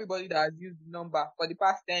that everybody that has used the number for the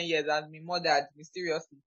past 10 years has been murdered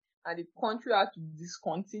mysteriously. And the country had to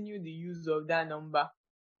discontinue the use of that number.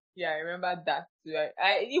 Yeah, I remember that.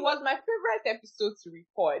 It was my favorite episode to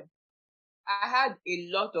record. I had a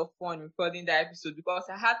lot of fun recording that episode because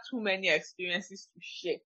I had too many experiences to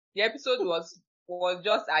share. The episode was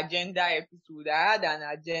just agenda episode. I had an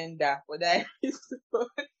agenda for that episode.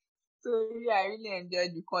 So yeah, I really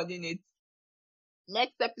enjoyed recording it.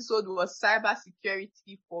 Next episode was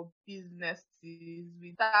cybersecurity for businesses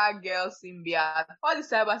with our girl Symbiat. All the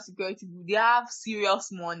cybersecurity people, they have serious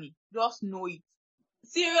money. Just know it.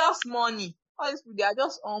 Serious money. All these people, they are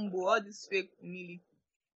just humble. All this fake humility.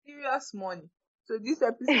 Serious money. So this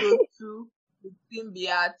episode 2 with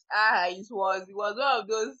Symbiat, it was one of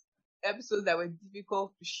those episodes that were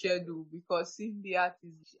difficult to schedule because Symbiat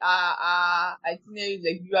is itinerary is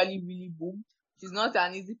like usually really booked. She's not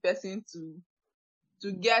an easy person to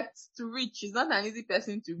reach. She's not an easy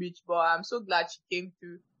person to reach, but I'm so glad she came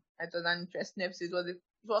through. It was an interesting episode. It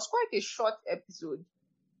was quite a short episode.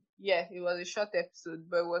 Yeah, it was a short episode,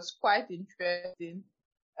 but it was quite interesting.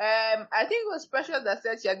 I think it was Precious that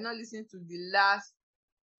said she had not listened to the last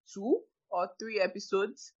 2 or 3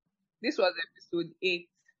 episodes. This was episode 8.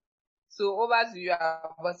 So over to you,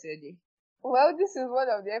 Abosede. Well, this is one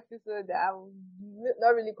of the episodes that I'm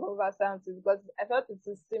not really conversant with because I felt it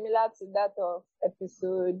is similar to that of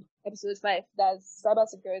episode 5, that's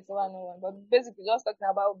cybersecurity 101. But basically, just talking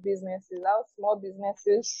about businesses, how small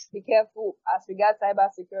businesses be careful as regards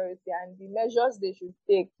cybersecurity and the measures they should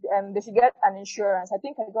take. They should get an insurance. I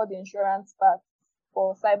think I got the insurance part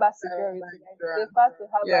for cybersecurity. It's part to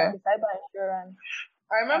have the cyber insurance.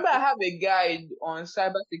 I remember I have a guide on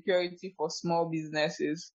cybersecurity for small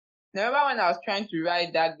businesses. Remember when I was trying to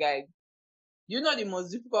write that guide? You know the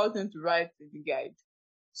most difficult thing to write in the guide?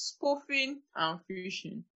 Spoofing and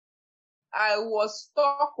phishing. I was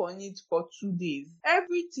stuck on it for 2 days.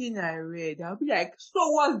 Everything I read, I'll be like,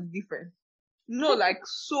 so what's the difference? No, like,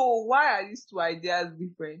 so why are these two ideas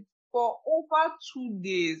different? For over 2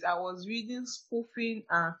 days, I was reading spoofing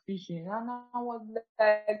and phishing, and I was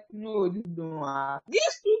like, no, this don't happen.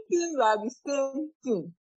 These two things are the same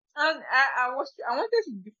thing. And I wanted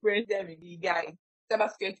to differentiate them in the guide,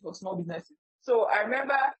 cybersecurity for small businesses. So I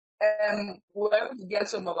remember we were able to get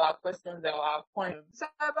some of our questions that were points.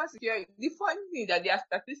 Cybersecurity, the funny thing is that there are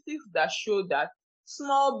statistics that show that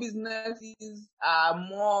small businesses are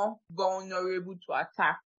more vulnerable to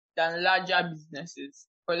attack than larger businesses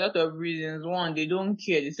for a lot of reasons. One, they don't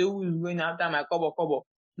care. They say, who is going after my kobo?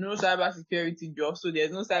 No cybersecurity job, so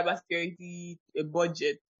there's no cybersecurity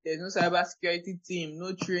budget. There's no cybersecurity team,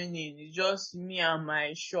 no training. It's just me and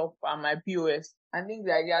my shop and my POS and things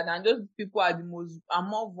like that. And those people are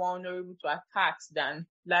more vulnerable to attacks than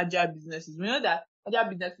larger businesses. We know that larger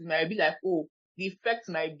businesses might be like, oh, the effects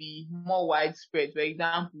might be more widespread. For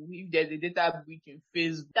example, if there's a data breach in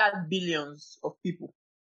Facebook, that's billions of people.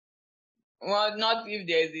 Well, not if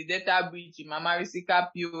there's a data breach in Mama Risika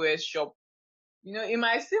POS shop. It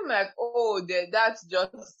might seem like, oh, that's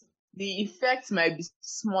just, the effects might be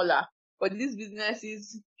smaller. But these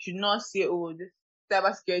businesses should not say, oh, this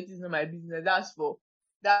cybersecurity is not my business.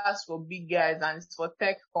 That's for big guys and it's for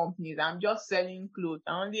tech companies. I'm just selling clothes.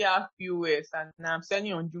 I only have POS and I'm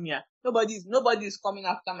selling on Jumia. Nobody's coming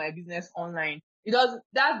after my business online.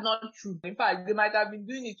 That's not true. In fact, they might have been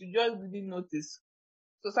doing it, you just didn't notice.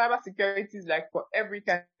 So cybersecurity is like for every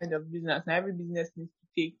kind of business, and every business needs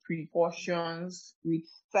to take precautions with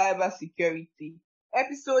cybersecurity.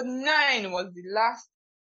 Episode 9 was the last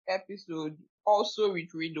episode, also with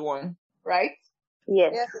Ridwan, right?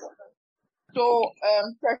 Yes. So,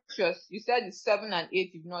 Precious, you said it's 7 and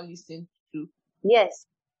 8 you've not listened to. Yes.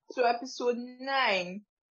 So episode 9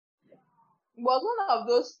 was one of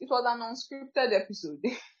those, it was an unscripted episode.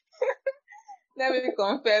 Let me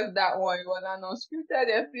confess that one. It was an unscripted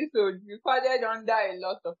episode recorded under a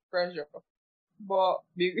lot of pressure. But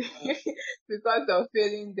because of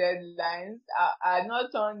failing deadlines, I had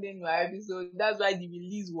not turned in my episode. That's why the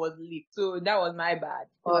release was late. So that was my bad.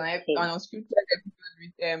 Okay. An unscripted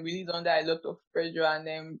episode released under a lot of pressure, and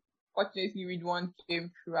then fortunately Ridwan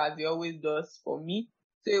came through as he always does for me.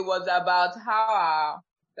 So it was about how our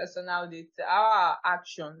personal data, our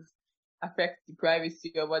actions affect the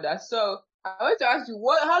privacy of others. So I want to ask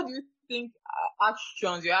you, how do you think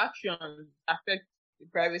your actions affect the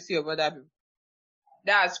privacy of other people?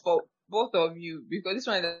 That's for both of you, because this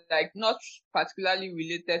one is like not particularly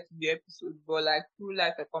related to the episode, but like through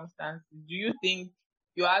life circumstances. Do you think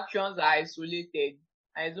your actions are isolated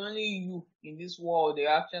and it's only you in this world the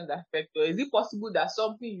actions affect, or is it possible that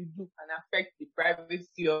something you do can affect the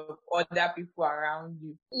privacy of other people around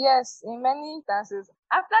you? Yes, in many instances.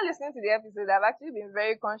 After listening to the episode, I've actually been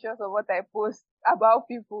very conscious of what I post about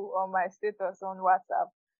people on my status on WhatsApp.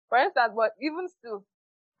 For instance, but even still,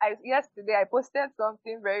 yesterday I posted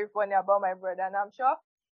something very funny about my brother, and I'm sure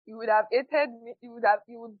he would have hated me. He would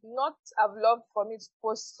not have loved for me to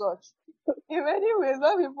post such. In many ways,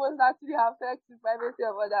 what we post actually affects the privacy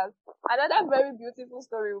of others. Another very beautiful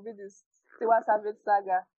story will be this Tiwa Savage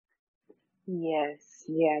saga. Yes.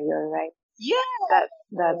 Yeah, you're right. Yeah.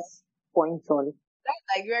 That's point on. That's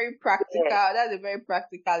like very practical. Yeah. That's a very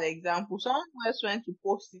practical example. Someone else went to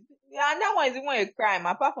post it. Yeah, and that one is even a crime,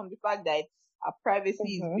 apart from the fact that our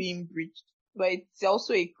privacy is being breached. But it's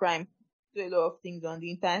also a crime. Do a lot of things on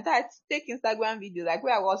the internet. I take Instagram videos, like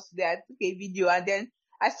where I was today, I took a video and then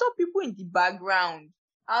I saw people in the background.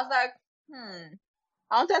 I was like,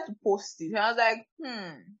 I wanted to post it. And I was like,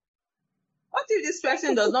 what if this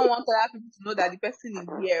person does not want other people to know that the person is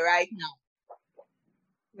here right now?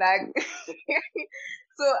 Like,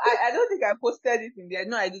 so I don't think I posted it in there.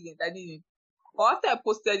 No, I didn't. But after I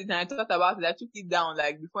posted it and I thought about it, I took it down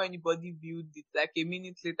like before anybody viewed it, like a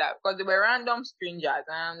minute later, because they were random strangers,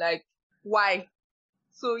 and I'm like, why?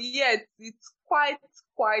 So yeah, it's quite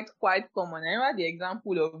common. I remember the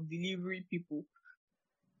example of delivery people,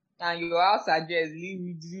 and your house address,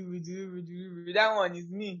 delivery. That one is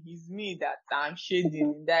me. It's me that I'm shading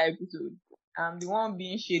in that episode. I'm the one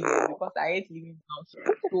being shaded because I hate living down.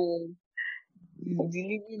 So the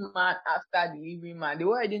delivery man after delivery man, they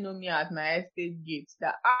already know me at my estate gate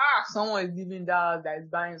that someone is living that house that is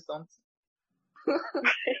buying something.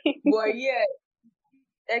 But yeah,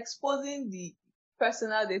 exposing the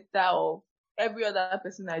personal data of every other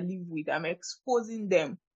person I live with, I'm exposing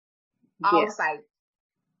them outside.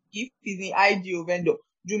 If it's an IGO vendor,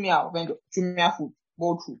 Jumia food,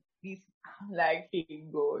 go through. Like, hey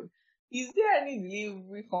God, is there any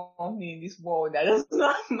delivery company in this world that does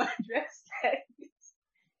not have my address like this?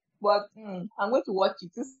 But I'm going to watch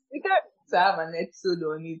it. to have an episode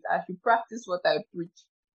on it. I should practice what I preach,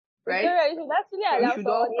 right? Victoria, you should actually So we allow should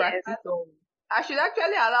all someone practice on. I should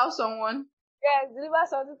actually allow someone. yes, deliver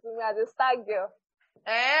something to me as a star girl.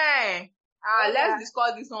 Let's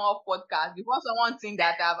discuss this on our podcast before someone thinks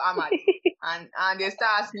that I've hammered and they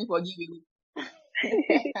start asking for giveaway.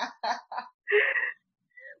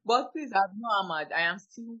 But please, I've not hammered. I am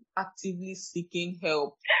still actively seeking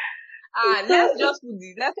help. Let's put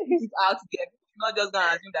it out there. Not just gonna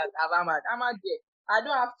assume that I've hammered. Hammered there. I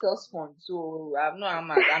don't have trust fund, so I've not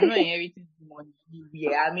hammered. I'm not inheriting the money.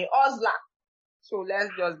 Yeah, I'm a hustler. So let's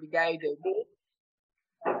just be guided.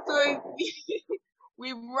 So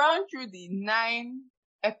we've run through the 9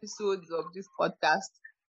 episodes of this podcast.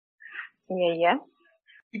 Yeah.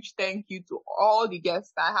 Huge thank you to all the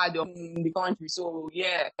guests I had in the country. So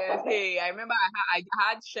yeah, hey, I remember I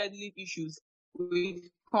had scheduling issues with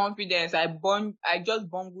confidence. I just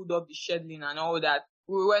bungled up the scheduling and all that.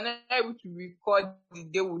 We were not able to record the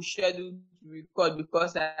day we scheduled to record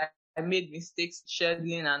because I made mistakes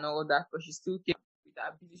scheduling and all that. But she still came with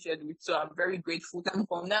her busy schedule. So I'm very grateful. And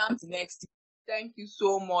from now to next year, thank you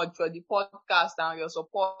so much for the podcast and your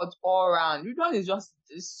support all around. Ridwan is just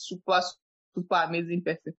a super amazing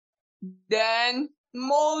person. Then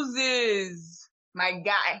Moses, my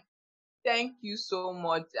guy, thank you so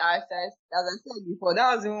much. As I said before,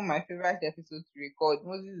 that was even my favorite episode to record.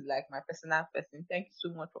 Moses is like my personal person. Thank you so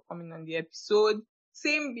much for coming on the episode.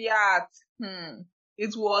 Symbiat,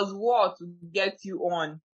 it was war to get you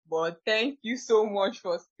on, but thank you so much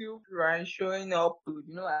for still showing up to,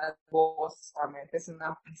 as boss and my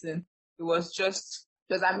personal person. It was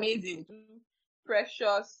amazing.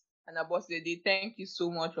 Precious and Abosede, thank you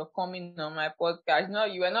so much for coming on my podcast. No,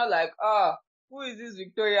 you were not like, who is this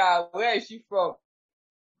Victoria? Where is she from?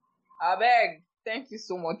 I beg. Thank you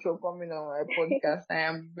so much for coming on my podcast. I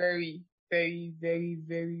am very, very, very,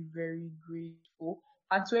 very, very grateful.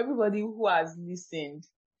 And to everybody who has listened.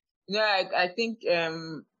 I think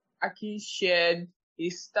Aki shared a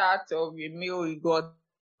start of a mail we got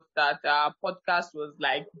that our podcast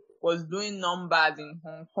was doing numbers in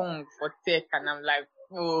Hong Kong for tech, and I'm like,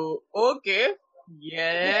 oh, okay,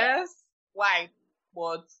 yes, why?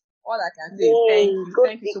 But all I can say is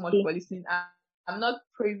thank you so much for listening. I'm not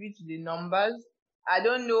privy to the numbers. I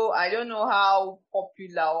don't know how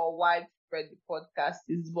popular or widespread the podcast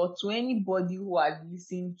is, but to anybody who has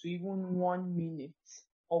listened to even 1 minute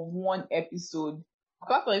of one episode,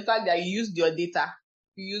 apart from the fact that you used your data,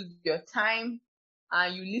 you used your time,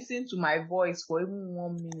 and you listen to my voice for even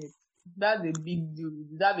 1 minute, that's a big deal. You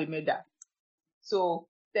deserve a medal. So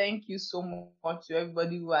thank you so much to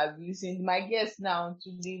everybody who has listened. My guests now,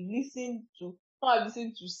 they listened to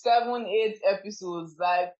 7, 8 episodes.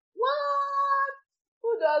 Like, what?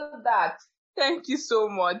 Who does that? Thank you so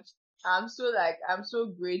much. I'm so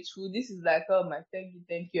grateful. This is like my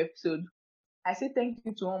thank you episode. I say thank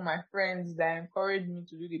you to all my friends that encouraged me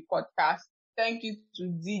to do the podcast. Thank you to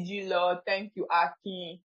DG Law. Thank you,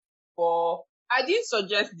 Akin, I didn't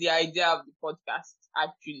suggest the idea of the podcast,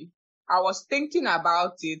 actually. I was thinking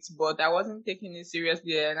about it, but I wasn't taking it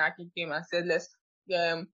seriously. And Akin came and said, let's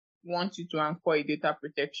want you to anchor a data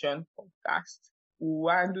protection podcast.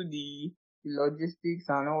 We'll handle the logistics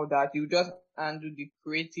and all that. You just handle the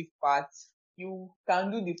creative parts. You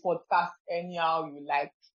can do the podcast anyhow you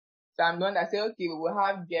like. So I'm the one that say, okay, we'll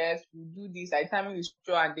have guests, we'll do this. I time the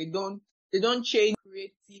show, and they don't change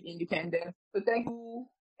creative independence. So thank you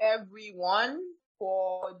everyone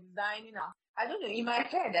for designing. I don't know, in my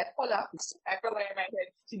head, I feel like in my head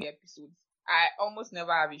 15 episodes. I almost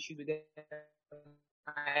never have issues with them.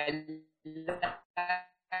 I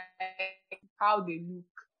like how they look.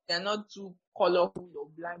 They're not too colorful or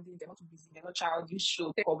blinding. They're not too busy. They're not childish.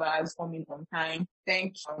 Show covers coming on time.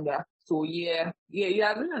 Thank you. So yeah, you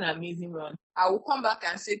have been an amazing run. I will come back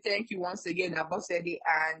and say thank you once again, Abosede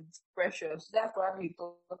and Precious. That's probably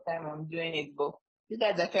the first time I'm doing it, but you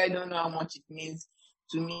guys actually don't know how much it means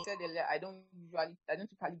to me. I don't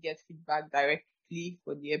typically get feedback directly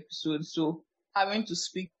for the episode, so having to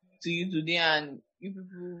speak to you today and you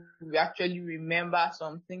people will actually remember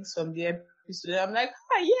some things from the episode. I'm like,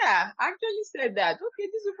 yeah, I actually said that. Okay,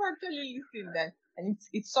 this people actually listened that, and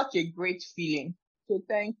it's such a great feeling. So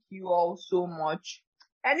thank you all so much.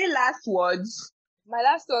 Any last words? My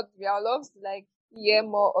last thought, I would love to hear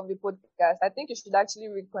more of the podcast. I think you should actually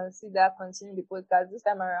reconsider continuing the podcast this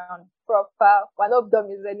time around. Proper. We're not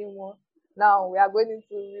dummies anymore. Now we are going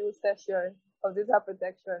into a real session of data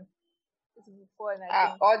protection. It will be fun, I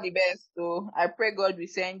think. All the best. So I pray God will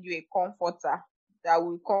send you a comforter that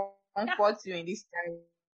will comfort you in this time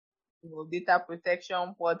of data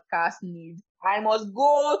protection podcast need. I must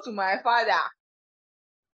go to my father.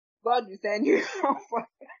 God will send you comfort.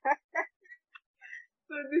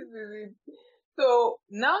 So this is it. So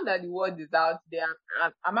now that the word is out there,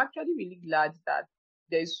 I'm actually really glad that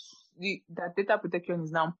that data protection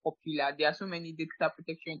is now popular. There are so many data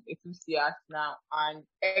protection enthusiasts now and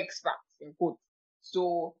experts in quotes.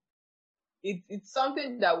 So it's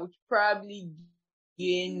something that would probably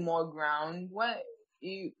gain more ground when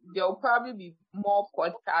there'll probably be more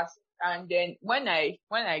podcasts. And then when I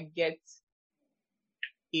get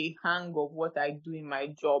a hang of what I do in my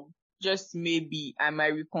job, just maybe I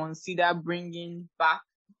might reconsider bringing back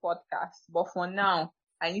podcasts. But for now,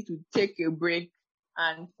 I need to take a break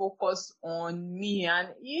and focus on me. And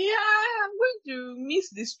yeah, I'm going to miss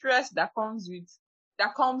the stress that comes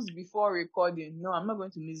before recording. No, I'm not going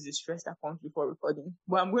to miss the stress that comes before recording,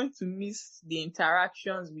 but I'm going to miss the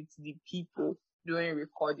interactions with the people during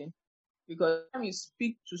recording. Because when you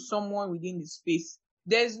speak to someone within the space,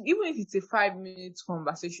 there's, even if it's a 5 minute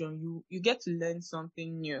conversation, you get to learn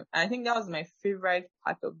something new. And I think that was my favorite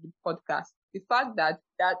part of the podcast. The fact that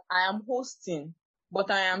I am hosting, but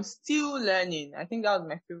I am still learning. I think that was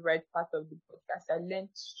my favorite part of the podcast. I learned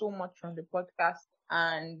so much from the podcast,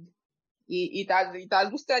 and it has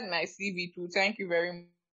boosted my CV too. Thank you very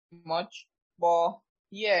much. But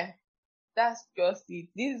yeah, that's just it.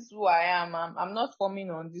 This is who I am. I'm not coming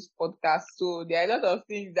on this podcast, so there are a lot of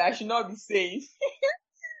things that I should not be saying.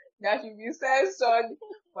 That should be censored,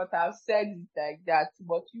 but I've said it like that.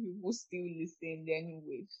 But you will still listen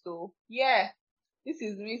anyway. So yeah, this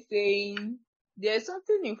is me saying there's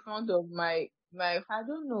something in front of my I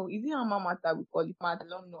don't know, is it alma mater we call it, my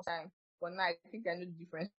alumni time? But now I think I know the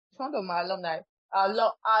difference. In front of my alumni,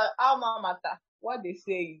 alma mater, what they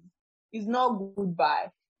say is not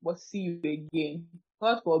goodbye, but see you again.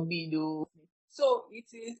 God forbid, though. So it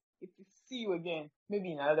is, if we see you again,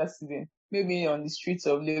 maybe in another season, maybe on the streets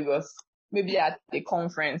of Lagos, maybe at a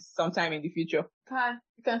conference sometime in the future.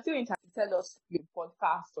 You can still tell us your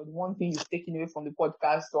podcast, or the one thing you've taken away from the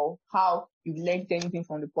podcast, or how you've learned anything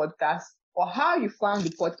from the podcast, or how you found the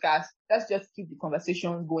podcast. Let's just keep the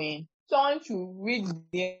conversation going. Don't you read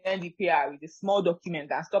the NDPR with a small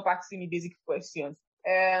document and stop asking me basic questions.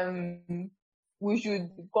 We should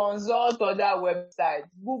consult other websites,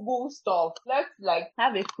 Google stuff. Let's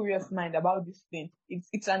have a curious mind about this thing.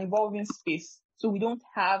 It's an evolving space. So we don't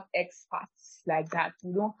have experts like that.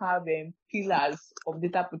 We don't have pillars of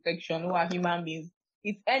data protection who are human beings.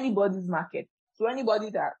 It's anybody's market. So anybody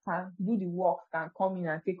that can do the work can come in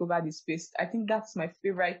and take over the space. I think that's my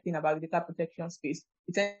favorite thing about the data protection space.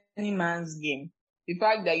 It's any man's game. The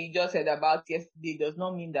fact that you just said about yesterday does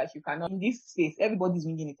not mean that you cannot. In this space, everybody's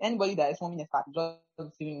winging it. Anybody that is forming a start,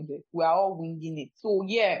 just doing it. We are all winging it. So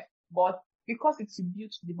yeah, but because it's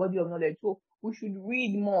built the body of knowledge, so we should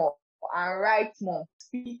read more and write more,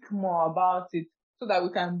 speak more about it, so that we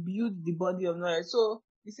can build the body of knowledge. So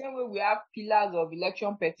the same way we have pillars of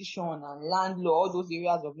election petition and land law, all those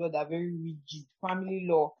areas of law that are very rigid, family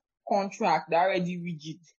law, contract, they're already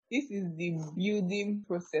rigid. This is the building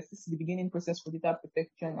process. This is the beginning process for data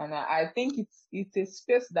protection. And I think it's a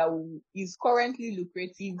space that is currently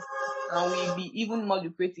lucrative and will be even more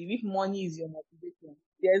lucrative if money is your motivation.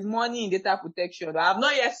 There's money in data protection. I have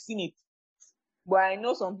not yet seen it, but I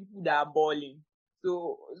know some people that are balling.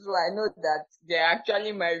 So I know that there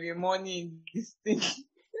actually might be money in this thing.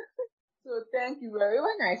 So thank you very much.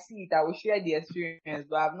 When I see it, I will share the experience,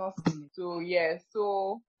 but I've not seen it. So yeah,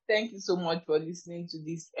 thank you so much for listening to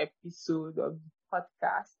this episode of the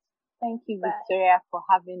podcast. Thank you, Victoria, for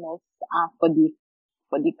having us for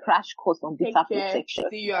the crash course on data protection.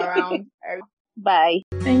 See you around. Bye.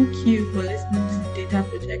 Thank you for listening to Data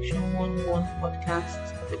Protection 101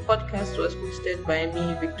 podcast. The podcast was hosted by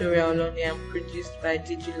me, Victoria Oloni, and produced by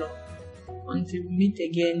Digilaw. Until we meet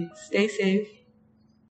again, stay safe.